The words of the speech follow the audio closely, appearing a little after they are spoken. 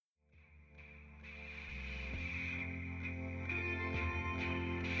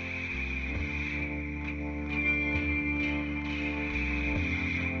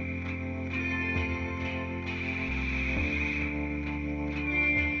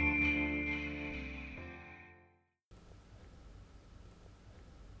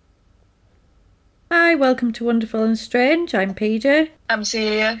Hi, welcome to Wonderful and Strange. I'm PJ. I'm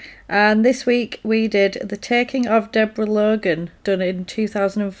Celia. And this week we did The Taking of Deborah Logan, done in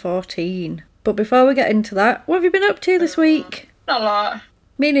 2014. But before we get into that, what have you been up to this week? Not a lot.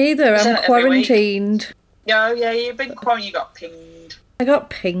 Me neither, I'm quarantined. Yeah, you've been quarantined. You got pinged. I got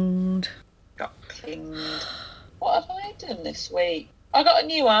pinged. What have I done this week? I got a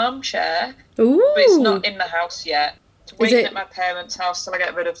new armchair. Ooh. But it's not in the house yet. It's waiting at my parents' house till I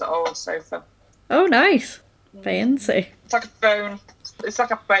get rid of the old sofa. Oh, nice. Fancy. It's like a phone.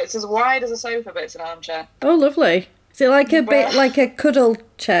 It's as wide as a sofa, but it's an armchair. Oh, lovely. Is it like a bit like a cuddle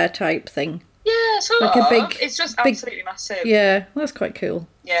chair type thing? Yeah, sort like of. A big, it's just big, absolutely massive. Yeah, that's quite cool.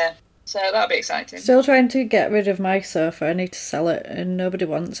 Yeah, so that'll be exciting. Still trying to get rid of my sofa. I need to sell it, and nobody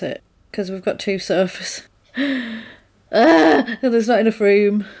wants it because we've got two sofas. And there's not enough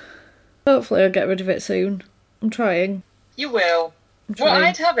room. Hopefully I'll get rid of it soon. I'm trying. You will. Well,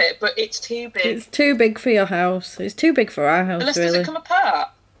 I'd have it, but it's too big. It's too big for your house. It's too big for our house, Unless really. Does it come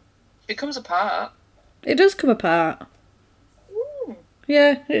apart? It comes apart. It does come apart. Ooh.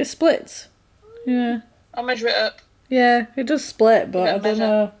 Yeah, it splits. Yeah. I'll measure it up. Yeah, it does split, but I don't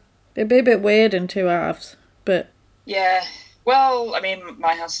know. It'd be a bit weird in two halves, but... Yeah. Well, I mean,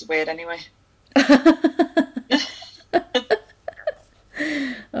 my house is weird anyway.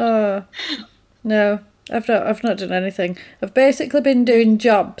 Oh. No. I've not done anything. I've basically been doing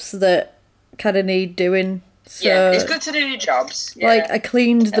jobs that kind of need doing. So, yeah, it's good to do your jobs. Yeah. Like, I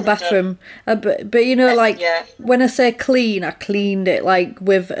cleaned the bathroom. But you know, like, when I say clean, I cleaned it, like,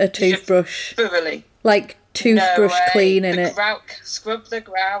 with a toothbrush. Thoroughly. Like, toothbrush cleaning it. Scrub the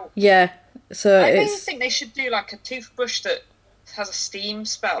grout. Yeah. So I really think they should do, like, a toothbrush that has a steam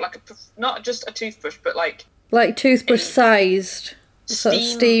spout. Like, not just a toothbrush, but, like... Like, toothbrush-sized sort of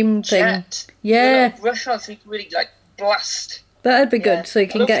steam thing. Yeah. Brush on so you can really, like, blast. That'd be good, so you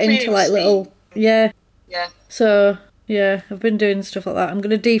can get into, like, little... Yeah. Yeah. So, yeah, I've been doing stuff like that. I'm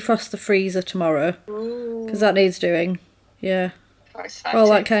going to defrost the freezer tomorrow. Because that needs doing. Yeah. All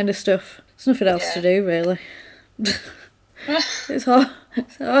that kind of stuff. There's nothing else to do, really. It's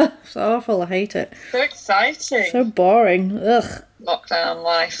awful. I hate it. So exciting. So boring. Ugh. Lockdown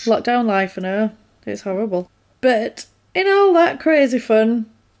life. Lockdown life, I know. It's horrible. But in all that crazy fun,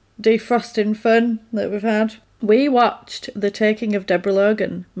 defrosting fun that we've had, we watched The Taking of Deborah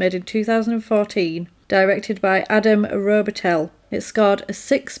Logan, made in 2014, directed by Adam Robitel. It scored a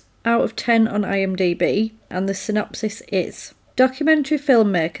 6 out of 10 on IMDb, and the synopsis is: documentary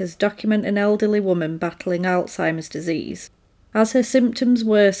filmmakers document an elderly woman battling Alzheimer's disease. As her symptoms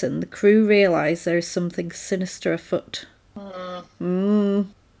worsen, the crew realise there is something sinister afoot.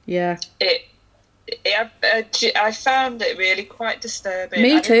 Yeah. I found it really quite disturbing.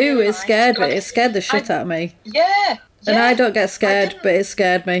 Me too, it scared me. It scared the shit out of me. Yeah. And I don't get scared, but it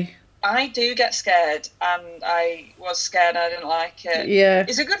scared me. I do get scared, and I was scared and I didn't like it. Yeah.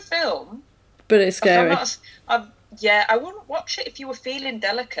 It's a good film. But it's scary. I wouldn't watch it if you were feeling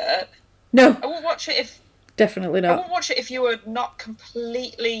delicate. No. I wouldn't watch it if... Definitely not. I wouldn't watch it if you were not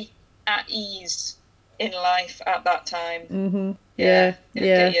completely at ease in life at that time. Mm-hmm. Yeah,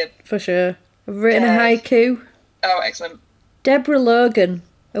 for sure. I've written a haiku. Oh, excellent. Deborah Logan,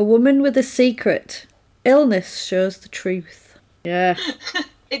 a woman with a secret. Illness shows the truth. Yeah.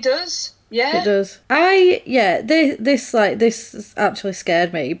 It does. Yeah. It does. This actually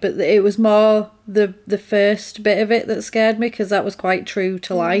scared me, but it was more the first bit of it that scared me, because that was quite true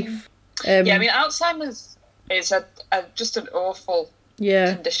to life. I mean, Alzheimer's is just an awful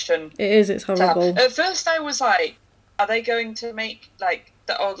condition. It is, it's horrible. At first I was like, are they going to make, like,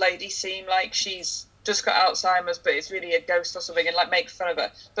 the old lady seem like she's just got Alzheimer's, but it's really a ghost or something, and, like, make fun of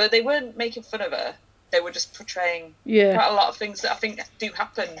her? But they weren't making fun of her. They were just portraying quite a lot of things that I think do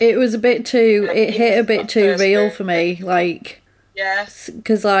happen. It was a bit too... It hit a bit too real for me, like... Yeah.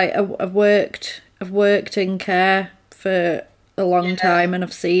 Because, like, I've worked in care for a long time, and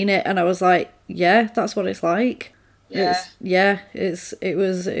I've seen it, and I was like, yeah, that's what it's like. Yeah. It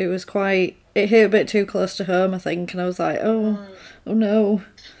was quite... It hit a bit too close to home, I think, and I was like, oh no.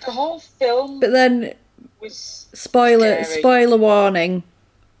 The whole film... But then... was spoiler warning,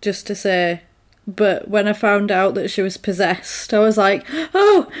 just to say... But when I found out that she was possessed, I was like,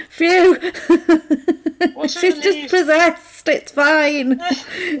 oh, phew! She's just possessed, it's fine.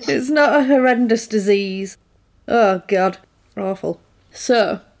 It's not a horrendous disease. Oh, God. Awful.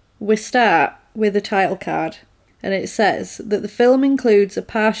 So, we start with the title card, and it says that the film includes a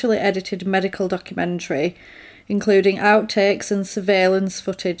partially edited medical documentary, including outtakes and surveillance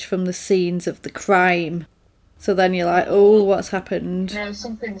footage from the scenes of the crime. So then you're like, oh, what's happened? No,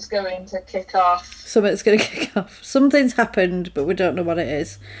 something's going to kick off. Something's going to kick off. Something's happened, but we don't know what it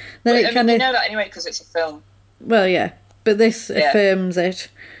is. Then But, you know that anyway because it's a film. Well, yeah, but this affirms it.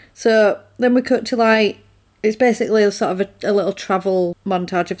 So then we cut to like, it's basically a sort of a little travel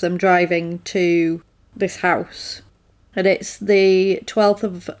montage of them driving to this house. And it's the 12th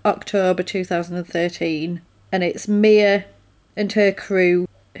of October 2013. And it's Mia and her crew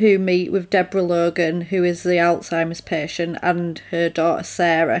who meet with Deborah Logan, who is the Alzheimer's patient, and her daughter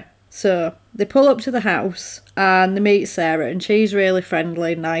Sarah. So they pull up to the house and they meet Sarah, and she's really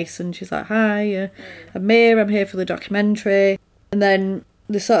friendly and nice, and she's like, hi, I'm Mia, I'm here for the documentary. And then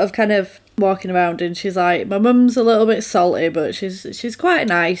they're sort of kind of walking around and she's like, my mum's a little bit salty, but she's quite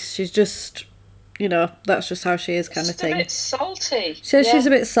nice. She's just, you know, that's just how she is kind of thing. A bit salty. She's a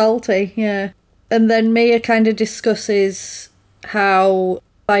bit salty, yeah. And then Mia kind of discusses how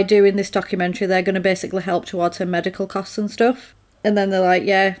by doing this documentary they're going to basically help towards her medical costs and stuff. And then they're like,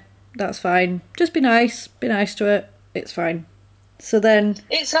 yeah, that's fine. Just be nice to it. It's fine. So then...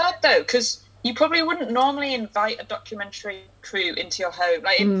 It's hard though, because you probably wouldn't normally invite a documentary crew into your home,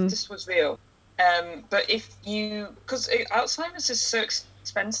 like if this was real. But if you... Because Alzheimer's is so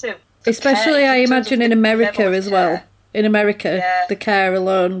expensive. Especially, I imagine, in America as well. In America, the care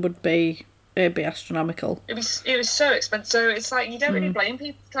alone would be... It'd be astronomical. It was so expensive. So it's like you don't really blame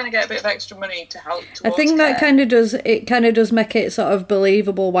people trying to get a bit of extra money to help towards I think care. that kind of does make it sort of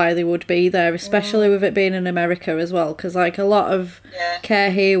believable why they would be there, especially with it being in America as well, because like a lot of care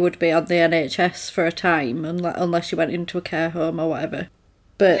here would be on the NHS for a time, unless you went into a care home or whatever.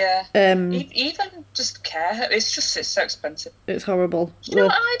 But even just care, it's so expensive. It's horrible. You know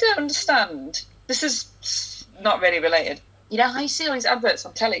what I don't understand? This is not really related. You know, I see all these adverts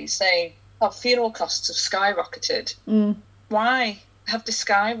on telly saying, "Oh, funeral costs have skyrocketed." Why have they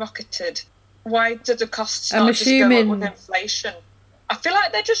skyrocketed? Why do the costs not just go up with inflation? I feel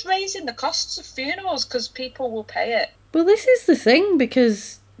like they're just raising the costs of funerals because people will pay it. Well, this is the thing,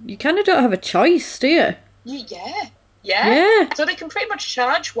 because you kind of don't have a choice, do you? Yeah. So they can pretty much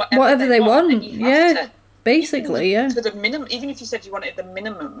charge whatever they want. Basically, to the minimum. Even if you said you wanted the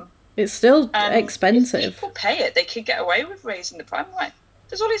minimum, it's still expensive. If people pay it, they could get away with raising the price. Like,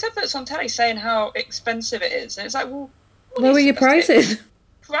 there's all these adverts on telly saying how expensive it is, and it's like, well, what were your prices?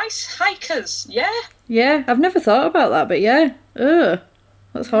 Price hikers, Yeah, I've never thought about that, but yeah. Ugh,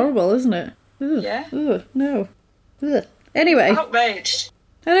 that's horrible, isn't it? Ugh. Yeah. Ugh, no. Ugh. Anyway. Outraged.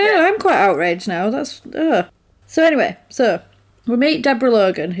 I know, I'm quite outraged now. That's... Ugh. So anyway, we meet Deborah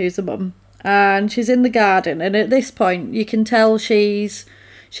Logan, who's the mum, and she's in the garden, and at this point you can tell she's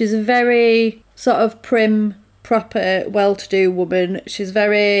a very sort of prim, proper, well-to-do woman. She's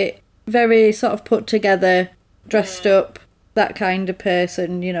very, very sort of put together, dressed up, that kind of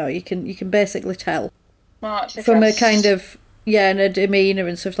person. You know, you can basically tell from a kind of and her demeanour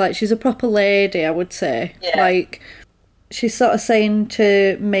and stuff. Like, she's a proper lady, I would say. Like, she's sort of saying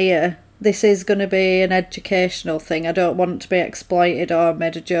to Mia, this is going to be an educational thing. I don't want to be exploited or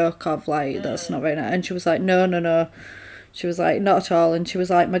made a joke of. Like, that's not very nice. And she was like, no. She was like, not at all. And she was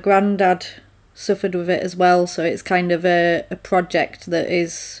like, my granddad suffered with it as well, so it's kind of a project that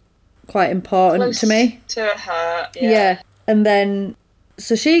is quite important close to me. To her, And then,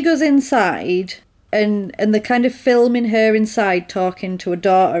 so she goes inside, and they're kind of filming her inside talking to her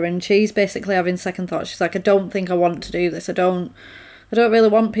daughter, and she's basically having second thoughts. She's like, I don't think I want to do this. I don't really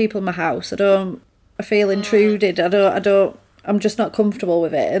want people in my house. I feel intruded. I'm just not comfortable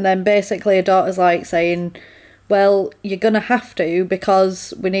with it. And then basically her daughter's like saying, well, you're going to have to,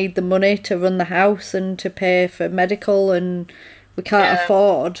 because we need the money to run the house and to pay for medical, and we can't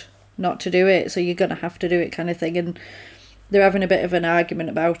afford not to do it, so you're going to have to do it, kind of thing. And they're having a bit of an argument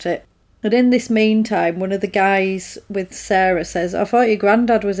about it. And in this meantime, one of the guys with Sarah says, I thought your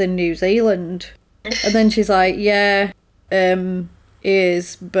granddad was in New Zealand. And then she's like, yeah, he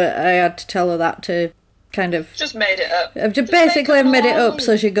is, but I had to tell her that to kind of... Just made it up. I've made it up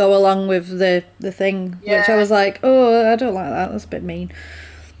so she'd go along with the thing, which I was like, oh, I don't like that. That's a bit mean.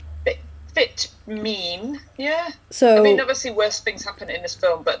 Bit mean, yeah. So, I mean, obviously worse things happen in this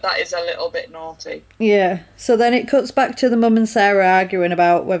film, but that is a little bit naughty. Yeah. So then it cuts back to the mum and Sarah arguing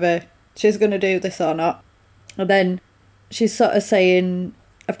about whether she's going to do this or not. And then she's sort of saying,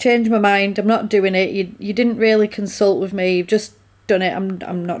 I've changed my mind. I'm not doing it. You didn't really consult with me. You've just done it.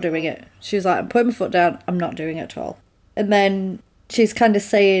 I'm not doing it. She's like, I'm putting my foot down. I'm not doing it at all. And then she's kind of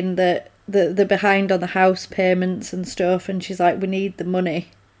saying that they're behind on the house payments and stuff. And she's like, we need the money.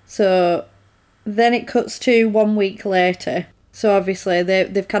 So then it cuts to 1 week later. So obviously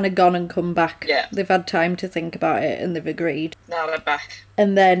they've kind of gone and come back. Yeah. They've had time to think about it and they've agreed. Now they're back.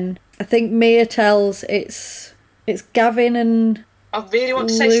 And then I think Mia tells it's Gavin and I really want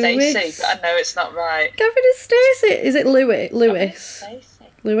to say Lewis. Stacey, but I know it's not right. Gavin and Stacey. Is it Lewis? Stacey.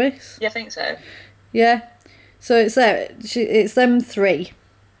 Lewis? Yeah, I think so. Yeah. So it's it's them three,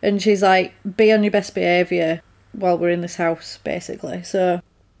 and she's like, be on your best behaviour while we're in this house, basically. So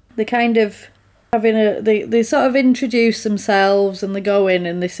they kind of they sort of introduce themselves, and they go in,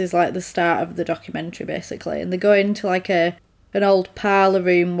 and this is like the start of the documentary, basically. And they go into like an old parlour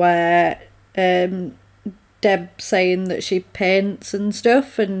room where Deb saying that she paints and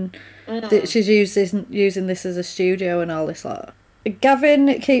stuff, and that she's using this as a studio and all this lot.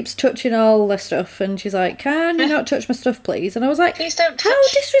 Gavin keeps touching all their stuff, and she's like, "Can you not touch my stuff, please?" And I was like, Please don't touch. "How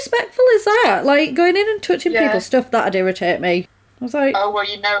disrespectful is that? Like, going in and touching people's stuff, that'd irritate me." I was like, Oh, well,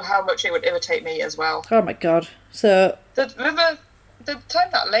 you know how much it would irritate me as well. "Oh my god!" So Remember the time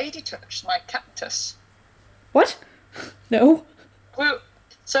that lady touched my cactus? what? No. Well,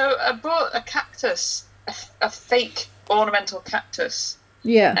 so I bought a cactus, a fake ornamental cactus,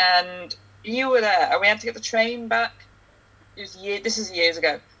 Yeah. and you were there, and we had to get the train back. This is years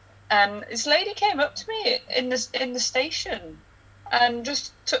ago, and this lady came up to me in the station, and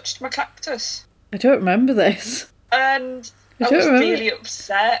just touched my cactus, I don't remember this. and I I don't was remember. really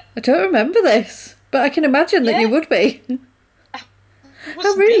upset. I don't remember this, but I can imagine that you would be. I was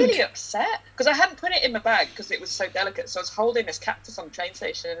How rude. really upset because I hadn't put it in my bag because it was so delicate. So I was holding this cactus on the train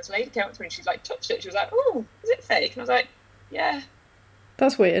station, and this lady came up to me and she like touched it. She was like, "Oh, is it fake?" And I was like, "Yeah."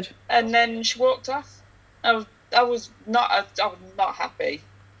 That's weird. And then she walked off. I was not happy.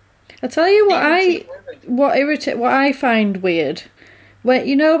 I tell you what Even to the women. what I find weird, when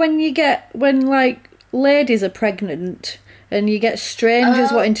when like ladies are pregnant and you get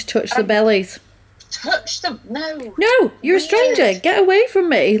strangers wanting to touch the bellies. Touch them? No. No, you're Weird. a stranger. Get away from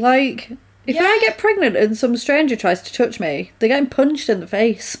me. Like, if I Yeah. get pregnant and some stranger tries to touch me, they're getting punched in the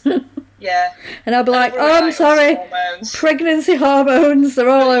face. Yeah. And I'll be like, We're "Oh, I'm like, sorry. hormones. Pregnancy hormones, they're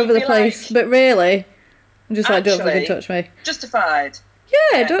all But over you'd the be place." like, But really, I'm just like, don't fucking actually- touch me. Justified.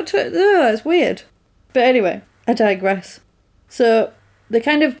 Yeah, Yeah. don't touch. No, it's weird. But anyway, I digress. So they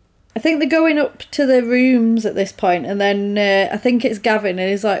I think they're going up to the rooms at this point, and then I think it's Gavin, and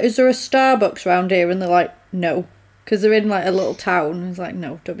he's like, "Is there a Starbucks around here?" And they're like, "No," because they're in like a little town. And he's like,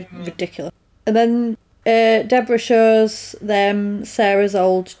 "No, don't be ridiculous." And then Deborah shows them Sarah's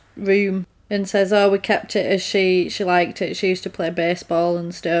old room and says, "Oh, we kept it as she liked it. She used to play baseball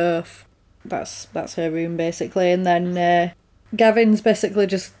and stuff." That's her room basically. And then Gavin's basically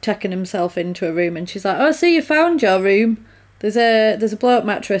just checking himself into a room, and she's like, "Oh, see, you found your room. There's a blow-up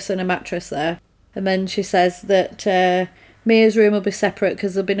mattress and a mattress there." And then she says that Mia's room will be separate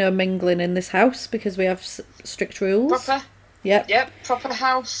because there'll be no mingling in this house because we have strict rules. Proper. Yep. Yep. Proper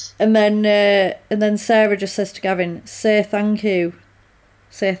house. And then Sarah just says to Gavin, "Say thank you.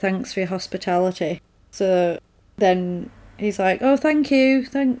 Say thanks for your hospitality." So then he's like, "Oh, thank you.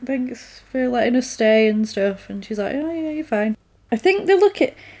 Thanks for letting us stay and stuff." And she's like, "Oh, yeah, you're fine." I think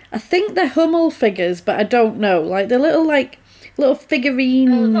they're Hummel figures, but I don't know. Like, they're little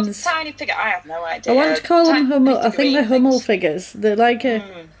figurines. Not tiny figure. I have no idea. I want to call them Tiny Hummel. I think they're figurine Hummel things. figures. They're like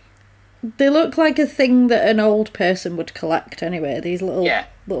they look like a thing that an old person would collect anyway, these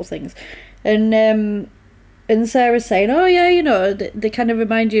little things. And Sarah's saying, "Oh yeah, you know, they kind of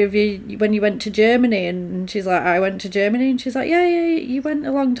remind you of you when you went to Germany." And she's like, "I went to Germany." And she's like, yeah, you went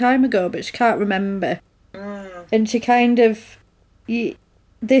a long time ago, but she can't remember. And she kind of,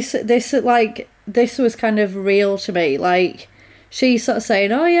 this was kind of real to me. Like, she's sort of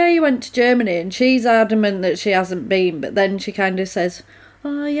saying, "Oh yeah, you went to Germany," and she's adamant that she hasn't been, but then she kind of says,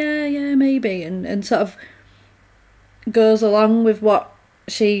 "Oh yeah, maybe," and sort of goes along with what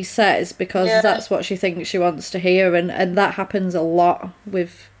she says because that's what she thinks she wants to hear, and that happens a lot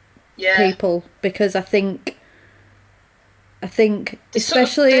with people because I think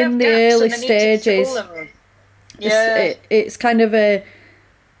especially in the early stages, it's kind of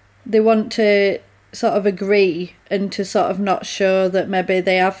they want to sort of agree and to sort of not show that maybe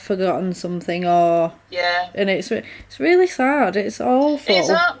they have forgotten something and it's really sad. It's awful. It's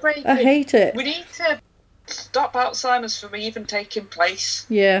heartbreaking. I hate it. We need to stop Alzheimer's from even taking place.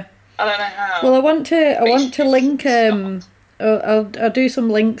 Yeah. I don't know how. Well, I want to link. I'll do some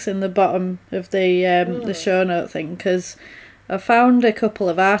links in the bottom of the show note thing because I found a couple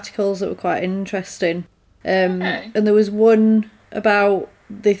of articles that were quite interesting. And there was one about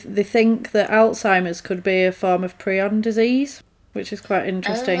they think that Alzheimer's could be a form of prion disease, which is quite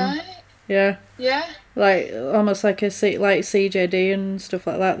interesting. Right. Yeah. Yeah. Like almost like like CJD and stuff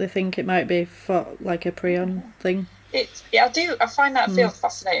like that. They think it might be for like a prion thing. I find that field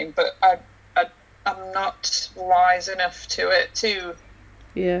fascinating, but I'm not wise enough to it to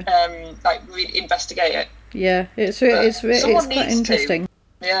Yeah. Like really investigate it. Yeah. It's someone quite needs interesting. to.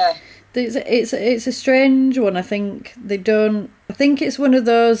 Yeah. It's a strange one. I think they don't. I think it's one of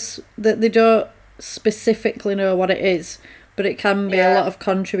those that they don't specifically know what it is, but it can be a lot of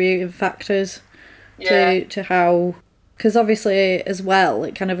contributing factors to how. Because obviously, as well,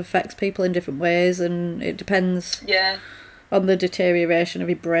 it kind of affects people in different ways, and it depends on the deterioration of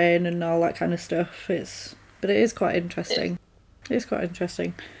your brain and all that kind of stuff. But it is quite interesting. It's quite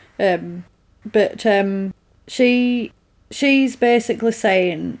interesting. She's basically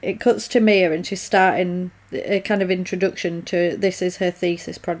saying, it cuts to Mia and she's starting a kind of introduction to, this is her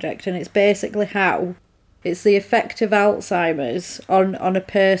thesis project, and it's basically how it's the effect of Alzheimer's on a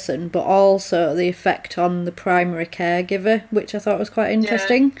person, but also the effect on the primary caregiver, which I thought was quite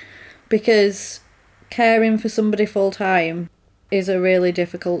interesting, because caring for somebody full time is a really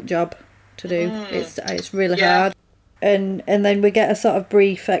difficult job to do. It's really hard. And then we get a sort of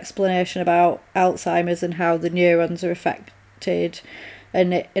brief explanation about Alzheimer's and how the neurons are affected,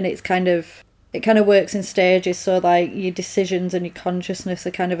 and it kind of works in stages. So like your decisions and your consciousness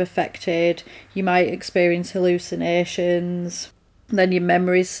are kind of affected. You might experience hallucinations. Then your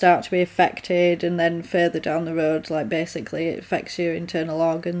memories start to be affected, and then further down the road, like basically it affects your internal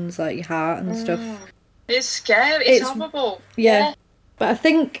organs, like your heart and stuff. It's scary. It's horrible. Yeah. But I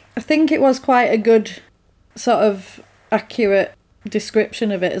think it was quite a good sort of accurate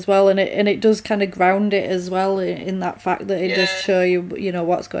description of it as well, and it does kind of ground it as well in that fact that it does show you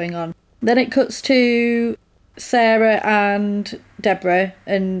what's going on. Then it cuts to Sarah and Deborah,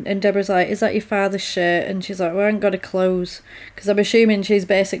 and Deborah's like, is that your father's shirt? And she's like, well, I haven't got a clothes, because I'm assuming she's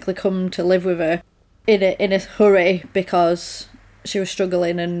basically come to live with her in a hurry because she was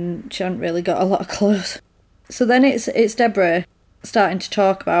struggling and she hadn't really got a lot of clothes. So then it's Deborah starting to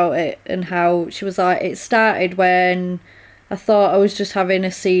talk about it, and how she was like, it started when I thought I was just having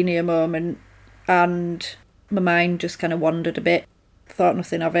a senior moment and my mind just kind of wandered a bit, thought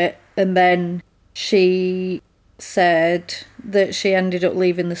nothing of it, and then she said that she ended up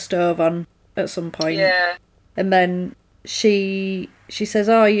leaving the stove on at some point, and then she says,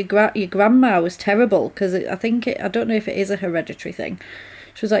 oh, your grandma was terrible, because I don't know if it is a hereditary thing.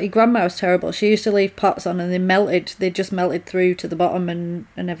 She was like, your grandma was terrible. She used to leave pots on and they just melted through to the bottom and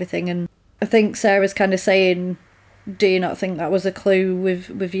everything. And I think Sarah's kind of saying, do you not think that was a clue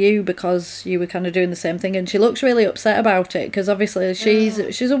with you, because you were kind of doing the same thing? And she looks really upset about it, because obviously she's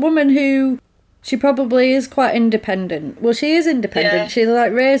a woman who, she probably is quite independent. Well, she is independent. Yeah. She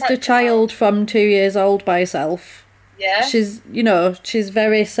like raised a child from 2 years old by herself. Yeah. She's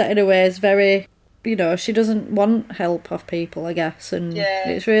very set in her ways, very... she doesn't want help off people, I guess, and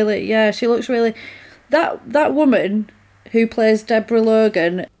it's really, she looks really... That woman who plays Deborah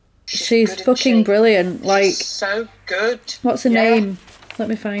Logan, she's fucking brilliant. Like, she's so good. What's her name? Let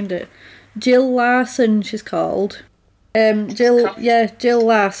me find it. Jill Larson, she's called. Jill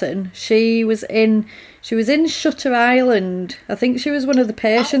Larson. She was in Shutter Island. I think she was one of the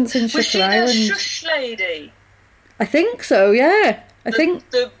patients in Shutter Island. Was she the shush lady? I think so, yeah. I think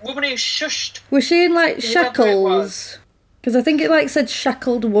the woman who shushed. Was she in like shackles? Because I think it like said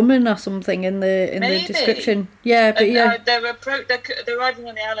shackled woman or something in the description. Yeah, but they're arriving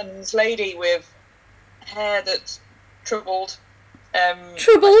on the island, and this lady with hair that's troubled.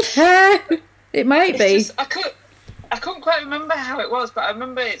 Troubled hair. It might be. I couldn't quite remember how it was, but I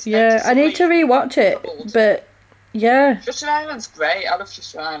remember it's. Yeah, I need to rewatch it, but. Yeah. Shutter Island's great. I love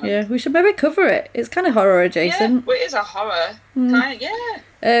Shutter Island. Yeah, we should maybe cover it. It's kind of horror adjacent. Yeah, well, it is a horror. Kind of, yeah.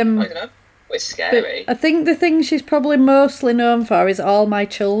 I don't know. It's scary. But I think the thing she's probably mostly known for is All My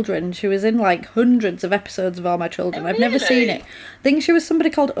Children. She was in like hundreds of episodes of All My Children. I've never seen it. I think she was somebody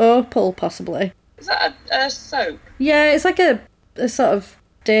called Opal, possibly. Is that a soap? Yeah, it's like a sort of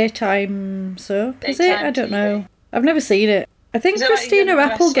daytime soap. Is it? I don't know. I've never seen it. I think Christina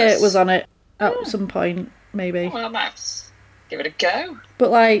Applegate was on it at some point. Maybe. Oh, well, let's give it a go. But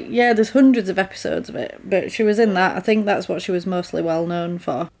like, yeah, there's hundreds of episodes of it. But she was in that. I think that's what she was mostly well known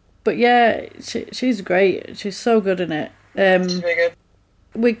for. But yeah, she's great. She's so good in it. She's very good.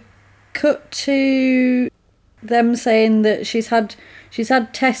 We cut to them saying that she's had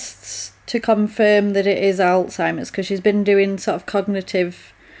tests to confirm that it is Alzheimer's, because she's been doing sort of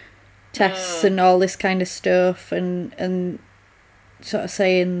cognitive tests and all this kind of stuff, and sort of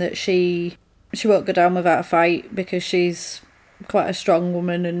saying that she won't go down without a fight, because she's quite a strong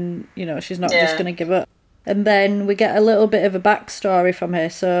woman, and she's not just going to give up. And then we get a little bit of a backstory from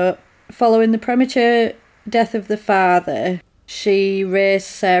her. So following the premature death of the father, she raised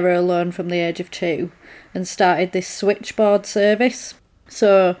Sarah alone from the age of 2 and started this switchboard service.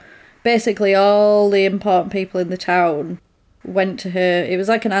 So basically all the important people in the town went to her. It was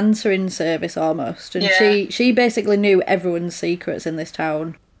like an answering service almost, and Yeah. she basically knew everyone's secrets in this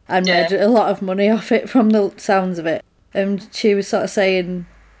town and Yeah. made a lot of money off it from the sounds of it. And she was sort of saying,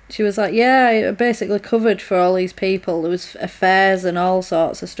 she was like, yeah, I basically covered for all these people. There was affairs and all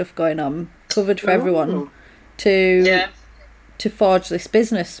sorts of stuff going on, covered for everyone Ooh. to Yeah. forge this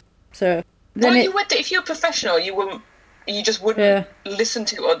business. So then Well, you would, if you're a professional, you just wouldn't listen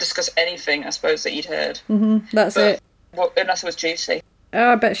to or discuss anything, I suppose, that you'd heard. that's But, it. well, unless it was juicy.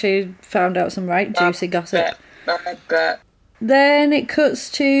 Oh, I bet she found out some right juicy gossip. But Then it cuts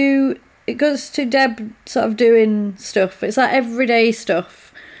to Deb sort of doing stuff. It's like everyday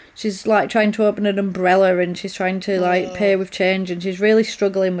stuff. She's like trying to open an umbrella and she's trying to like pay with change and she's really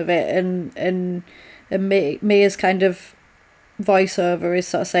struggling with it. And Mia's kind of voiceover is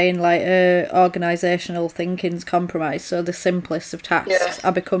sort of saying like organisational thinking's compromised, so the simplest of tasks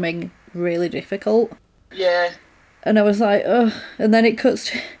are becoming really difficult. yeah. And I was like, oh. And then it cuts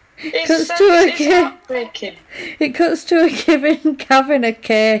to It's heartbreaking. It cuts to her giving Gavin a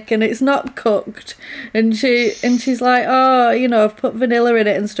cake and it's not cooked, and she's like, oh, you know, I've put vanilla in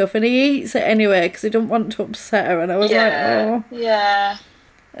it and stuff, and he eats it anyway because he don't want to upset her. And I was like, oh, yeah.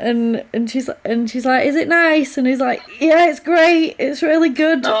 and she's like, is it nice? And he's like, yeah, it's great, it's really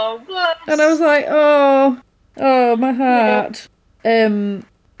good. Oh, bless. And I was like, oh, my heart. And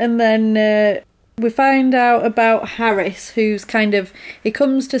then we find out about Harris, who's kind of, he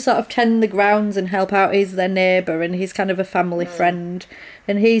comes to sort of tend the grounds and help out. He's their neighbour and he's kind of a family friend.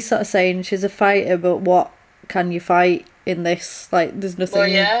 And he's sort of saying, she's a fighter, but what can you fight in this? Like, there's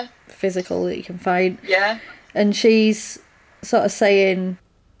nothing physical that you can fight. Yeah. And she's sort of saying,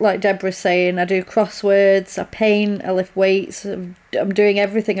 like Deborah's saying, I do crosswords, I paint, I lift weights, I'm doing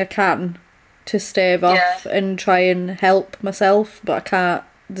everything I can to stave off and try and help myself, but I can't.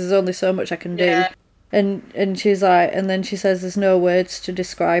 There's only so much I can do. Yeah. And she's like, and then she says there's no words to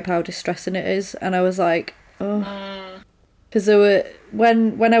describe how distressing it is. And I was like, oh. Because there were,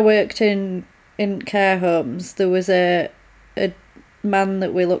 when I worked in care homes, there was a man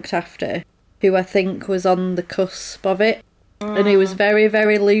that we looked after who I think was on the cusp of it. And he was very,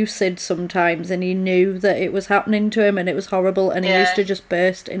 very lucid sometimes, and he knew that it was happening to him and it was horrible, and he used to just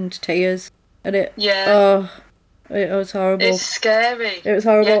burst into tears. And it was horrible. It's scary. It was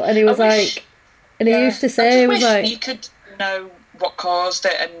horrible. Yeah. And he was like, and he used to say, he was like, you could know what caused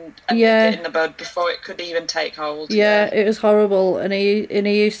it and nip it in the bud before it could even take hold. Yeah, it was horrible. And he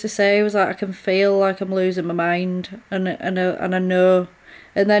used to say, he was like, I can feel like I'm losing my mind, and I know.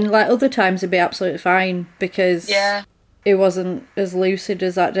 And then like other times he'd be absolutely fine because he wasn't as lucid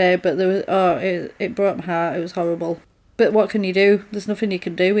as that day. But there was it broke my heart. It was horrible. But what can you do? There's nothing you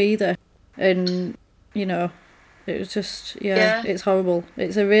can do either. And you know, it was just it's horrible.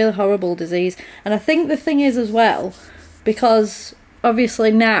 It's a really horrible disease. And I think the thing is as well, because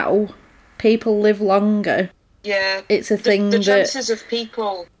obviously now people live longer. Yeah, it's a thing the that chances of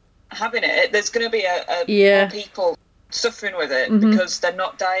people having it, there's going to be more people suffering with it because they're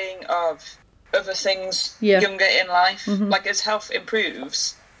not dying of other things younger in life. Like as health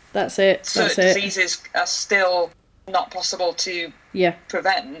improves, that's it. Certain diseases are still not possible to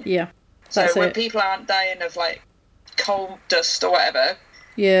prevent. Yeah. So when people aren't dying of like coal dust or whatever,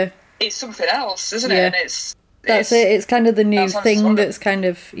 it's something else, isn't it? And it's It's kind of the new thing that's kind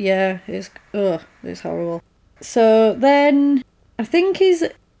of it's horrible. So then I think he's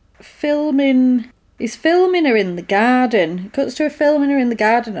filming her in the garden. It cuts to her filming her in the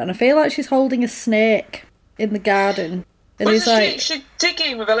garden, and I feel like she's holding a snake in the garden. And he's like, she's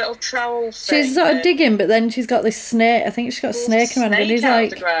digging with a little trowel. She's sort of digging, but then she's got this snake. I think she's got a snake around, and he's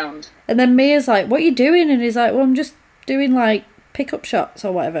like, the ground. And then Mia's like, "What are you doing?" And he's like, "Well, I'm just doing like pickup shots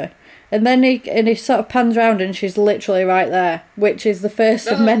or whatever." And then he sort of pans round, and she's literally right there, which is the first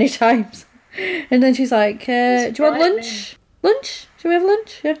of many times. And then she's like, "Do you want lunch? Lunch? Shall we have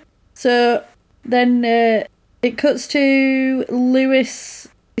lunch?" Yeah. So then it cuts to Lewis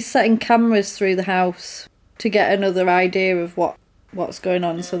is setting cameras through the house to get another idea of what's going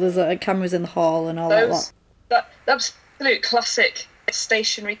on. So there's cameras in the hall and all that. That absolute classic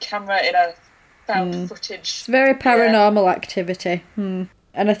stationary camera in a found footage. It's very paranormal activity. And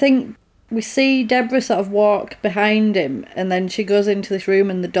I think we see Deborah sort of walk behind him, and then she goes into this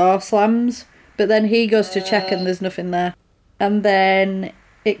room and the door slams, but then he goes to check and there's nothing there. And then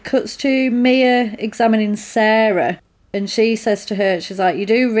it cuts to Mia examining Sarah, and she says to her, she's like, you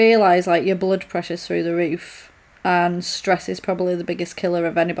do realise like your blood pressure's through the roof and stress is probably the biggest killer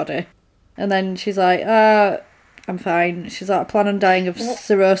of anybody. And then she's like, I'm fine. She's like, I plan on dying of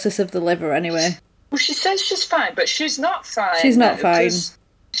cirrhosis of the liver anyway. Well, she says she's fine, but she's not fine. She's not fine.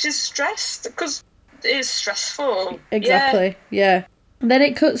 She's stressed because It's stressful. Exactly, yeah. Then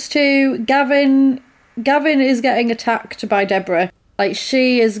it cuts to Gavin. Gavin is getting attacked by Deborah. Like,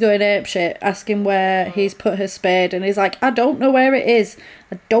 she is going apeshit, asking where he's put her spade, and he's like, I don't know where it is.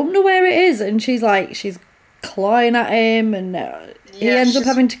 I don't know where it is. And she's like, she's clawing at him, and he ends up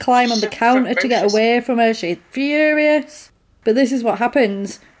having to climb on the counter to get away from her. She's furious. But this is what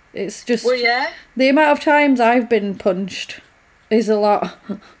happens. It's just... Well, yeah. The amount of times I've been punched is a lot.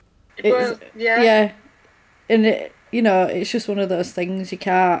 Well, yeah. Yeah. And, it's just one of those things. You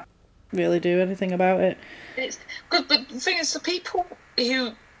can't really do anything about it. It's good, but the thing is, the people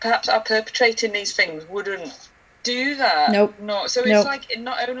who perhaps are perpetrating these things wouldn't do that. Nope. No. So it's like,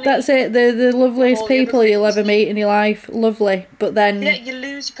 not only... That's it. They're the loveliest people you'll ever meet in your life. Lovely. But then... Yeah, you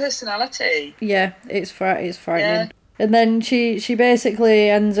lose your personality. Yeah, it's frightening. Yeah. And then she basically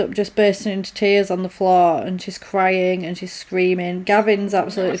ends up just bursting into tears on the floor, and she's crying and she's screaming. Gavin's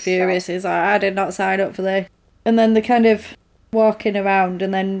absolutely furious. He's like, I did not sign up for this. And then they're kind of walking around,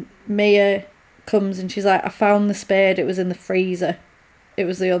 and then Mia comes and she's like, I found the spade, it was in the freezer. It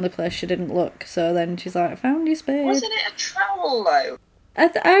was the only place she didn't look. So then she's like, I found your spade. Wasn't it a trowel though?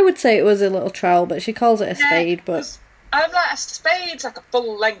 I would say it was a little trowel, but she calls it a spade. But I'm like, a spade's like a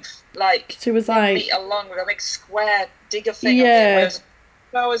full length, like, she was like, meter long with a big square digger thing. Yeah. On it, whereas a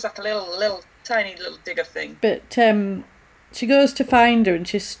trowel's like a little tiny little digger thing. But she goes to find her, and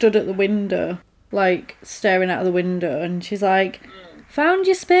she's stood at the window, like staring out of the window, and she's like, found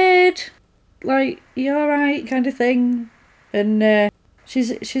your spade, like, you alright, kind of thing. And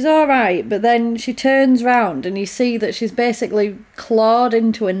she's alright, but then she turns round and you see that she's basically clawed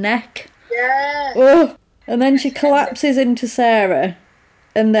into her neck. Yeah. Oh! And then she collapses into Sarah,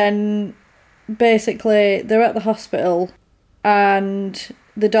 and then basically they're at the hospital, and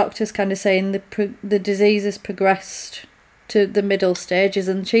the doctor's kind of saying the disease has progressed to the middle stages,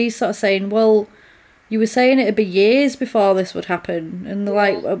 and she's sort of saying, well, you were saying it'd be years before this would happen, and they're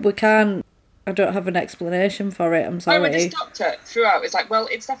like, we can't, I don't have an explanation for it, I'm sorry. Oh, but this doctor throughout is like, well,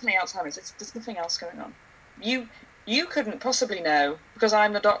 it's definitely Alzheimer's, there's nothing else going on. You couldn't possibly know, because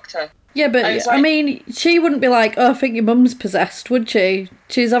I'm the doctor. Yeah, but, like, I mean, she wouldn't be like, oh, I think your mum's possessed, would she?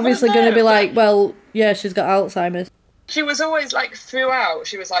 She's obviously going to be like, well, yeah, she's got Alzheimer's. She was always like, throughout,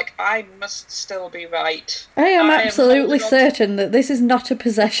 she was like, I must still be right. I am absolutely certain that this is not a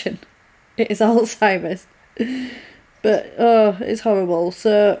possession. It is Alzheimer's. But, oh, it's horrible.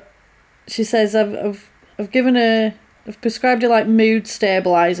 So, she says, I've prescribed her, like, mood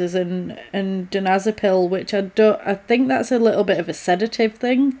stabilisers and diazepam, which I think that's a little bit of a sedative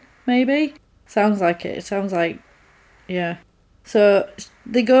thing, maybe? Sounds like it. It sounds like, yeah. So,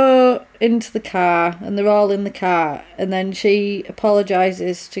 they go into the car, and they're all in the car, and then she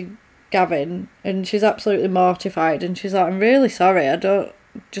apologises to Gavin, and she's absolutely mortified, and she's like, I'm really sorry, I don't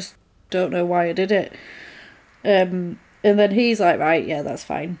know why I did it. And then he's like, right, yeah, that's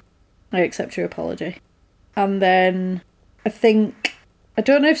fine. I accept your apology. And then I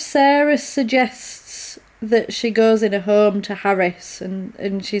don't know if Sarah suggests that she goes in a home to Harris,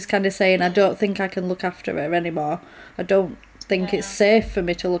 and she's kind of saying, I don't think I can look after her anymore. I don't think it's safe for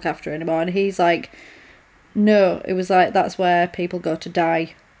me to look after her anymore. And he's like, no, it was like, that's where people go to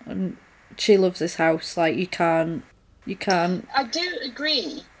die. And she loves this house. Like, you can't. I do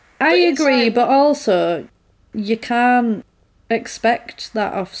agree. I agree, but also, you can't expect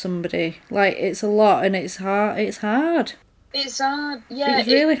that of somebody. Like, it's a lot, and it's hard. It's hard. It's hard, yeah. It's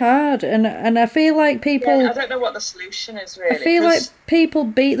really hard, and I feel like people... Yeah, I don't know what the solution is, really. I feel like people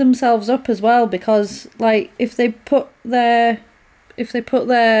beat themselves up as well, because, like, if they put their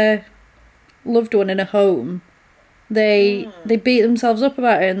loved one in a home, they beat themselves up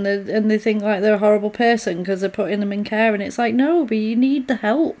about it, and they think, like, they're a horrible person because they're putting them in care, and it's like, no, but you need the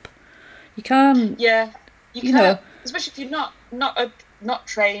help. You can't... Yeah, you can't, especially if you're not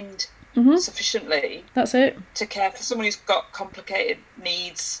trained... Mm-hmm. Sufficiently. That's it. To care for someone who's got complicated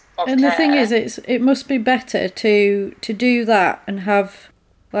needs of care. And the thing is, it must be better to do that and have,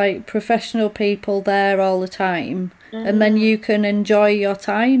 like, professional people there all the time, and then you can enjoy your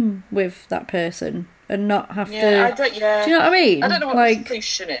time with that person and not have to. Do you know what I mean? I don't know what the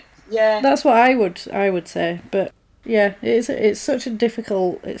solution is. Yeah. That's what I would say, but yeah, it's such a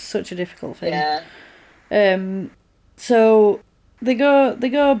difficult thing. Yeah. So. They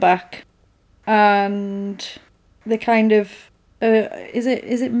go back, and they kind of is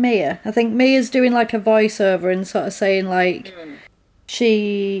it Mia? I think Mia's doing like a voiceover and sort of saying like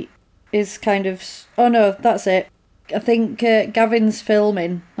she is kind of, oh no, that's it. I think Gavin's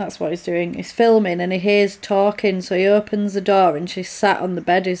filming. That's what he's doing. He's filming and he hears talking, so he opens the door and she's sat on the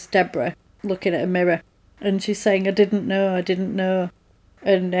bed. Is Deborah looking at a mirror, and she's saying, I didn't know.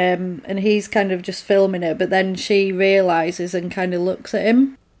 and he's kind of just filming it, but then she realises and kind of looks at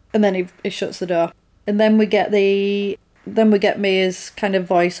him, and then he shuts the door. And then we get Mia's kind of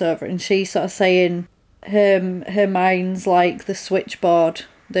voiceover, and she sort of saying her mind's like the switchboard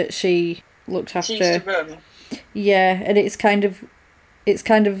that she looked after. She used to run. Yeah, and it's kind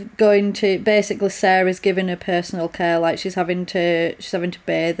of going to basically Sarah's giving her personal care, like she's having to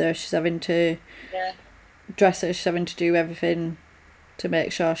bathe her, she's having to dress her, she's having to do everything to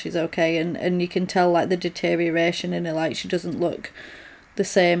make sure she's okay, and you can tell like the deterioration in her, like she doesn't look the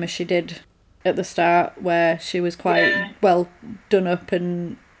same as she did at the start, where she was quite well done up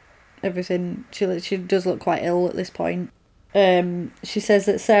and everything. She does look quite ill at this point. She says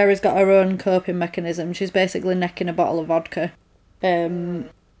that Sarah's got her own coping mechanism. She's basically necking a bottle of vodka. And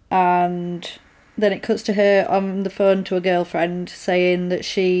then it cuts to her on the phone to a girlfriend saying that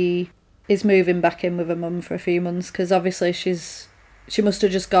she is moving back in with her mum for a few months, because obviously she must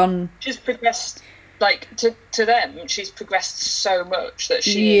have just gone... She's progressed, like, to them, she's progressed so much that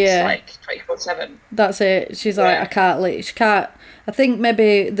she's, like, 24/7. That's it. She's like, I can't leave. She can't... I think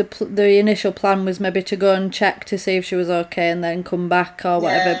maybe the initial plan was maybe to go and check to see if she was okay and then come back or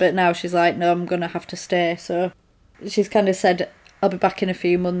whatever, but now she's like, no, I'm going to have to stay. So she's kind of said, I'll be back in a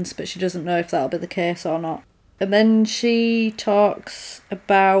few months, but she doesn't know if that'll be the case or not. And then she talks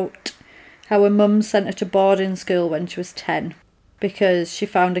about how her mum sent her to boarding school when she was 10 because she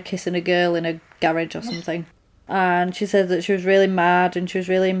found her kissing a girl in a garage or something. And she said that she was really mad and she was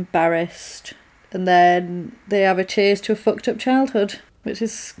really embarrassed. And then they have a cheers to a fucked up childhood, which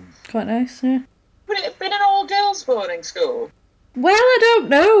is quite nice, yeah. Would it have been an all-girls boarding school? Well, I don't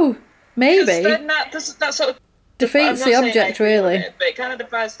know. Maybe. Then that sort of... defeats the object, really. But it kind of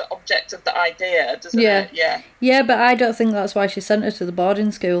defies the object of the idea, doesn't it? Yeah. Yeah, but I don't think that's why she sent her to the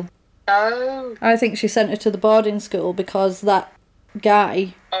boarding school. Oh. I think she sent her to the boarding school because that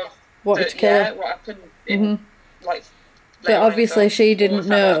guy wanted to kill her. What happened in, like... But obviously she didn't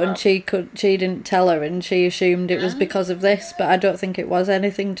know, and she didn't tell her, and she assumed it was because of this, but I don't think it was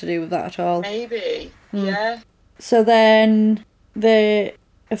anything to do with that at all. Maybe, yeah. So then I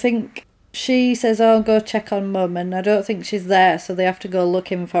think she says, I'll go check on Mum, and I don't think she's there, so they have to go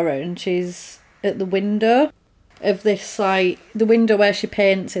looking for her, and she's at the window of this, like, the window where she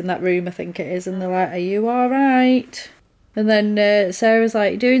paints in that room, I think it is, and they're like, are you alright? And then Sarah's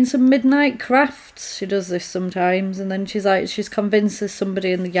like, doing some midnight crafts. She does this sometimes. And then she's convinced there's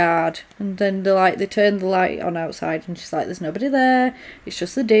somebody in the yard. And then they turn the light on outside and she's like, there's nobody there. It's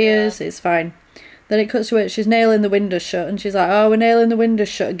just the deers. Yeah. It's fine. Then it cuts to it. She's nailing the windows shut. And she's like, oh, we're nailing the windows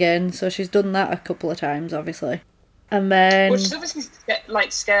shut again. So she's done that a couple of times, obviously. And then... Well, she's obviously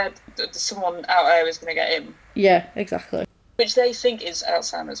scared that someone out there is going to get in. Yeah, exactly. Which they think is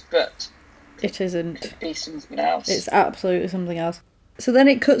Alzheimer's, but... It isn't. It could be something else. It's absolutely something else. So then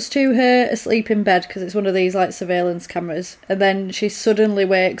it cuts to her asleep in bed because it's one of these like surveillance cameras, and then she suddenly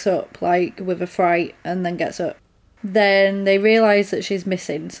wakes up like with a fright and then gets up. Then they realise that she's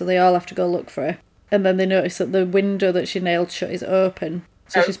missing, so they all have to go look for her. And then they notice that the window that she nailed shut is open.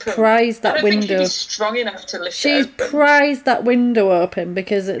 So she's prized that window. I don't think she's strong enough to lift She's it open. Prized that window open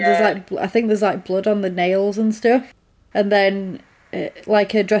because there's I think there's like blood on the nails and stuff. And then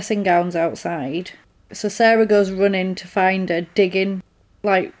like her dressing gown's outside. So Sarah goes running to find her, digging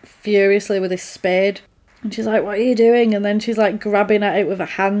like furiously with his spade. And she's like, what are you doing? And then she's like grabbing at it with her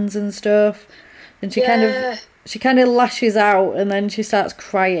hands and stuff. And she kind of lashes out and then she starts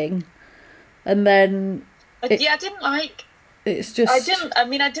crying. And then I didn't like... It's just... I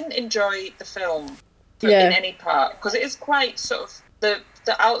didn't enjoy the film in any part because it is quite sort of...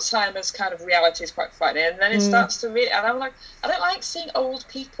 The Alzheimer's kind of reality is quite frightening, and then it starts to really... And I'm like, I don't like seeing old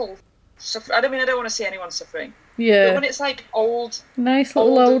people suffer. I don't want to see anyone suffering. Yeah. But when it's like old... Nice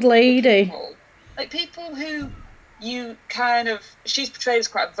little old lady. People, like people who you kind of... She's portrayed as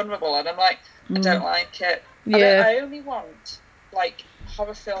quite vulnerable, and I'm like, I don't like it. Yeah. I only want, like,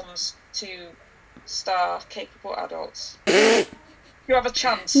 horror films to star capable adults. You have a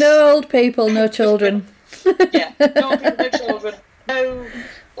chance. No old people, no children. Yeah, no old people, no children. No,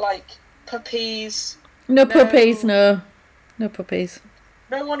 like, puppies. No puppies. No puppies.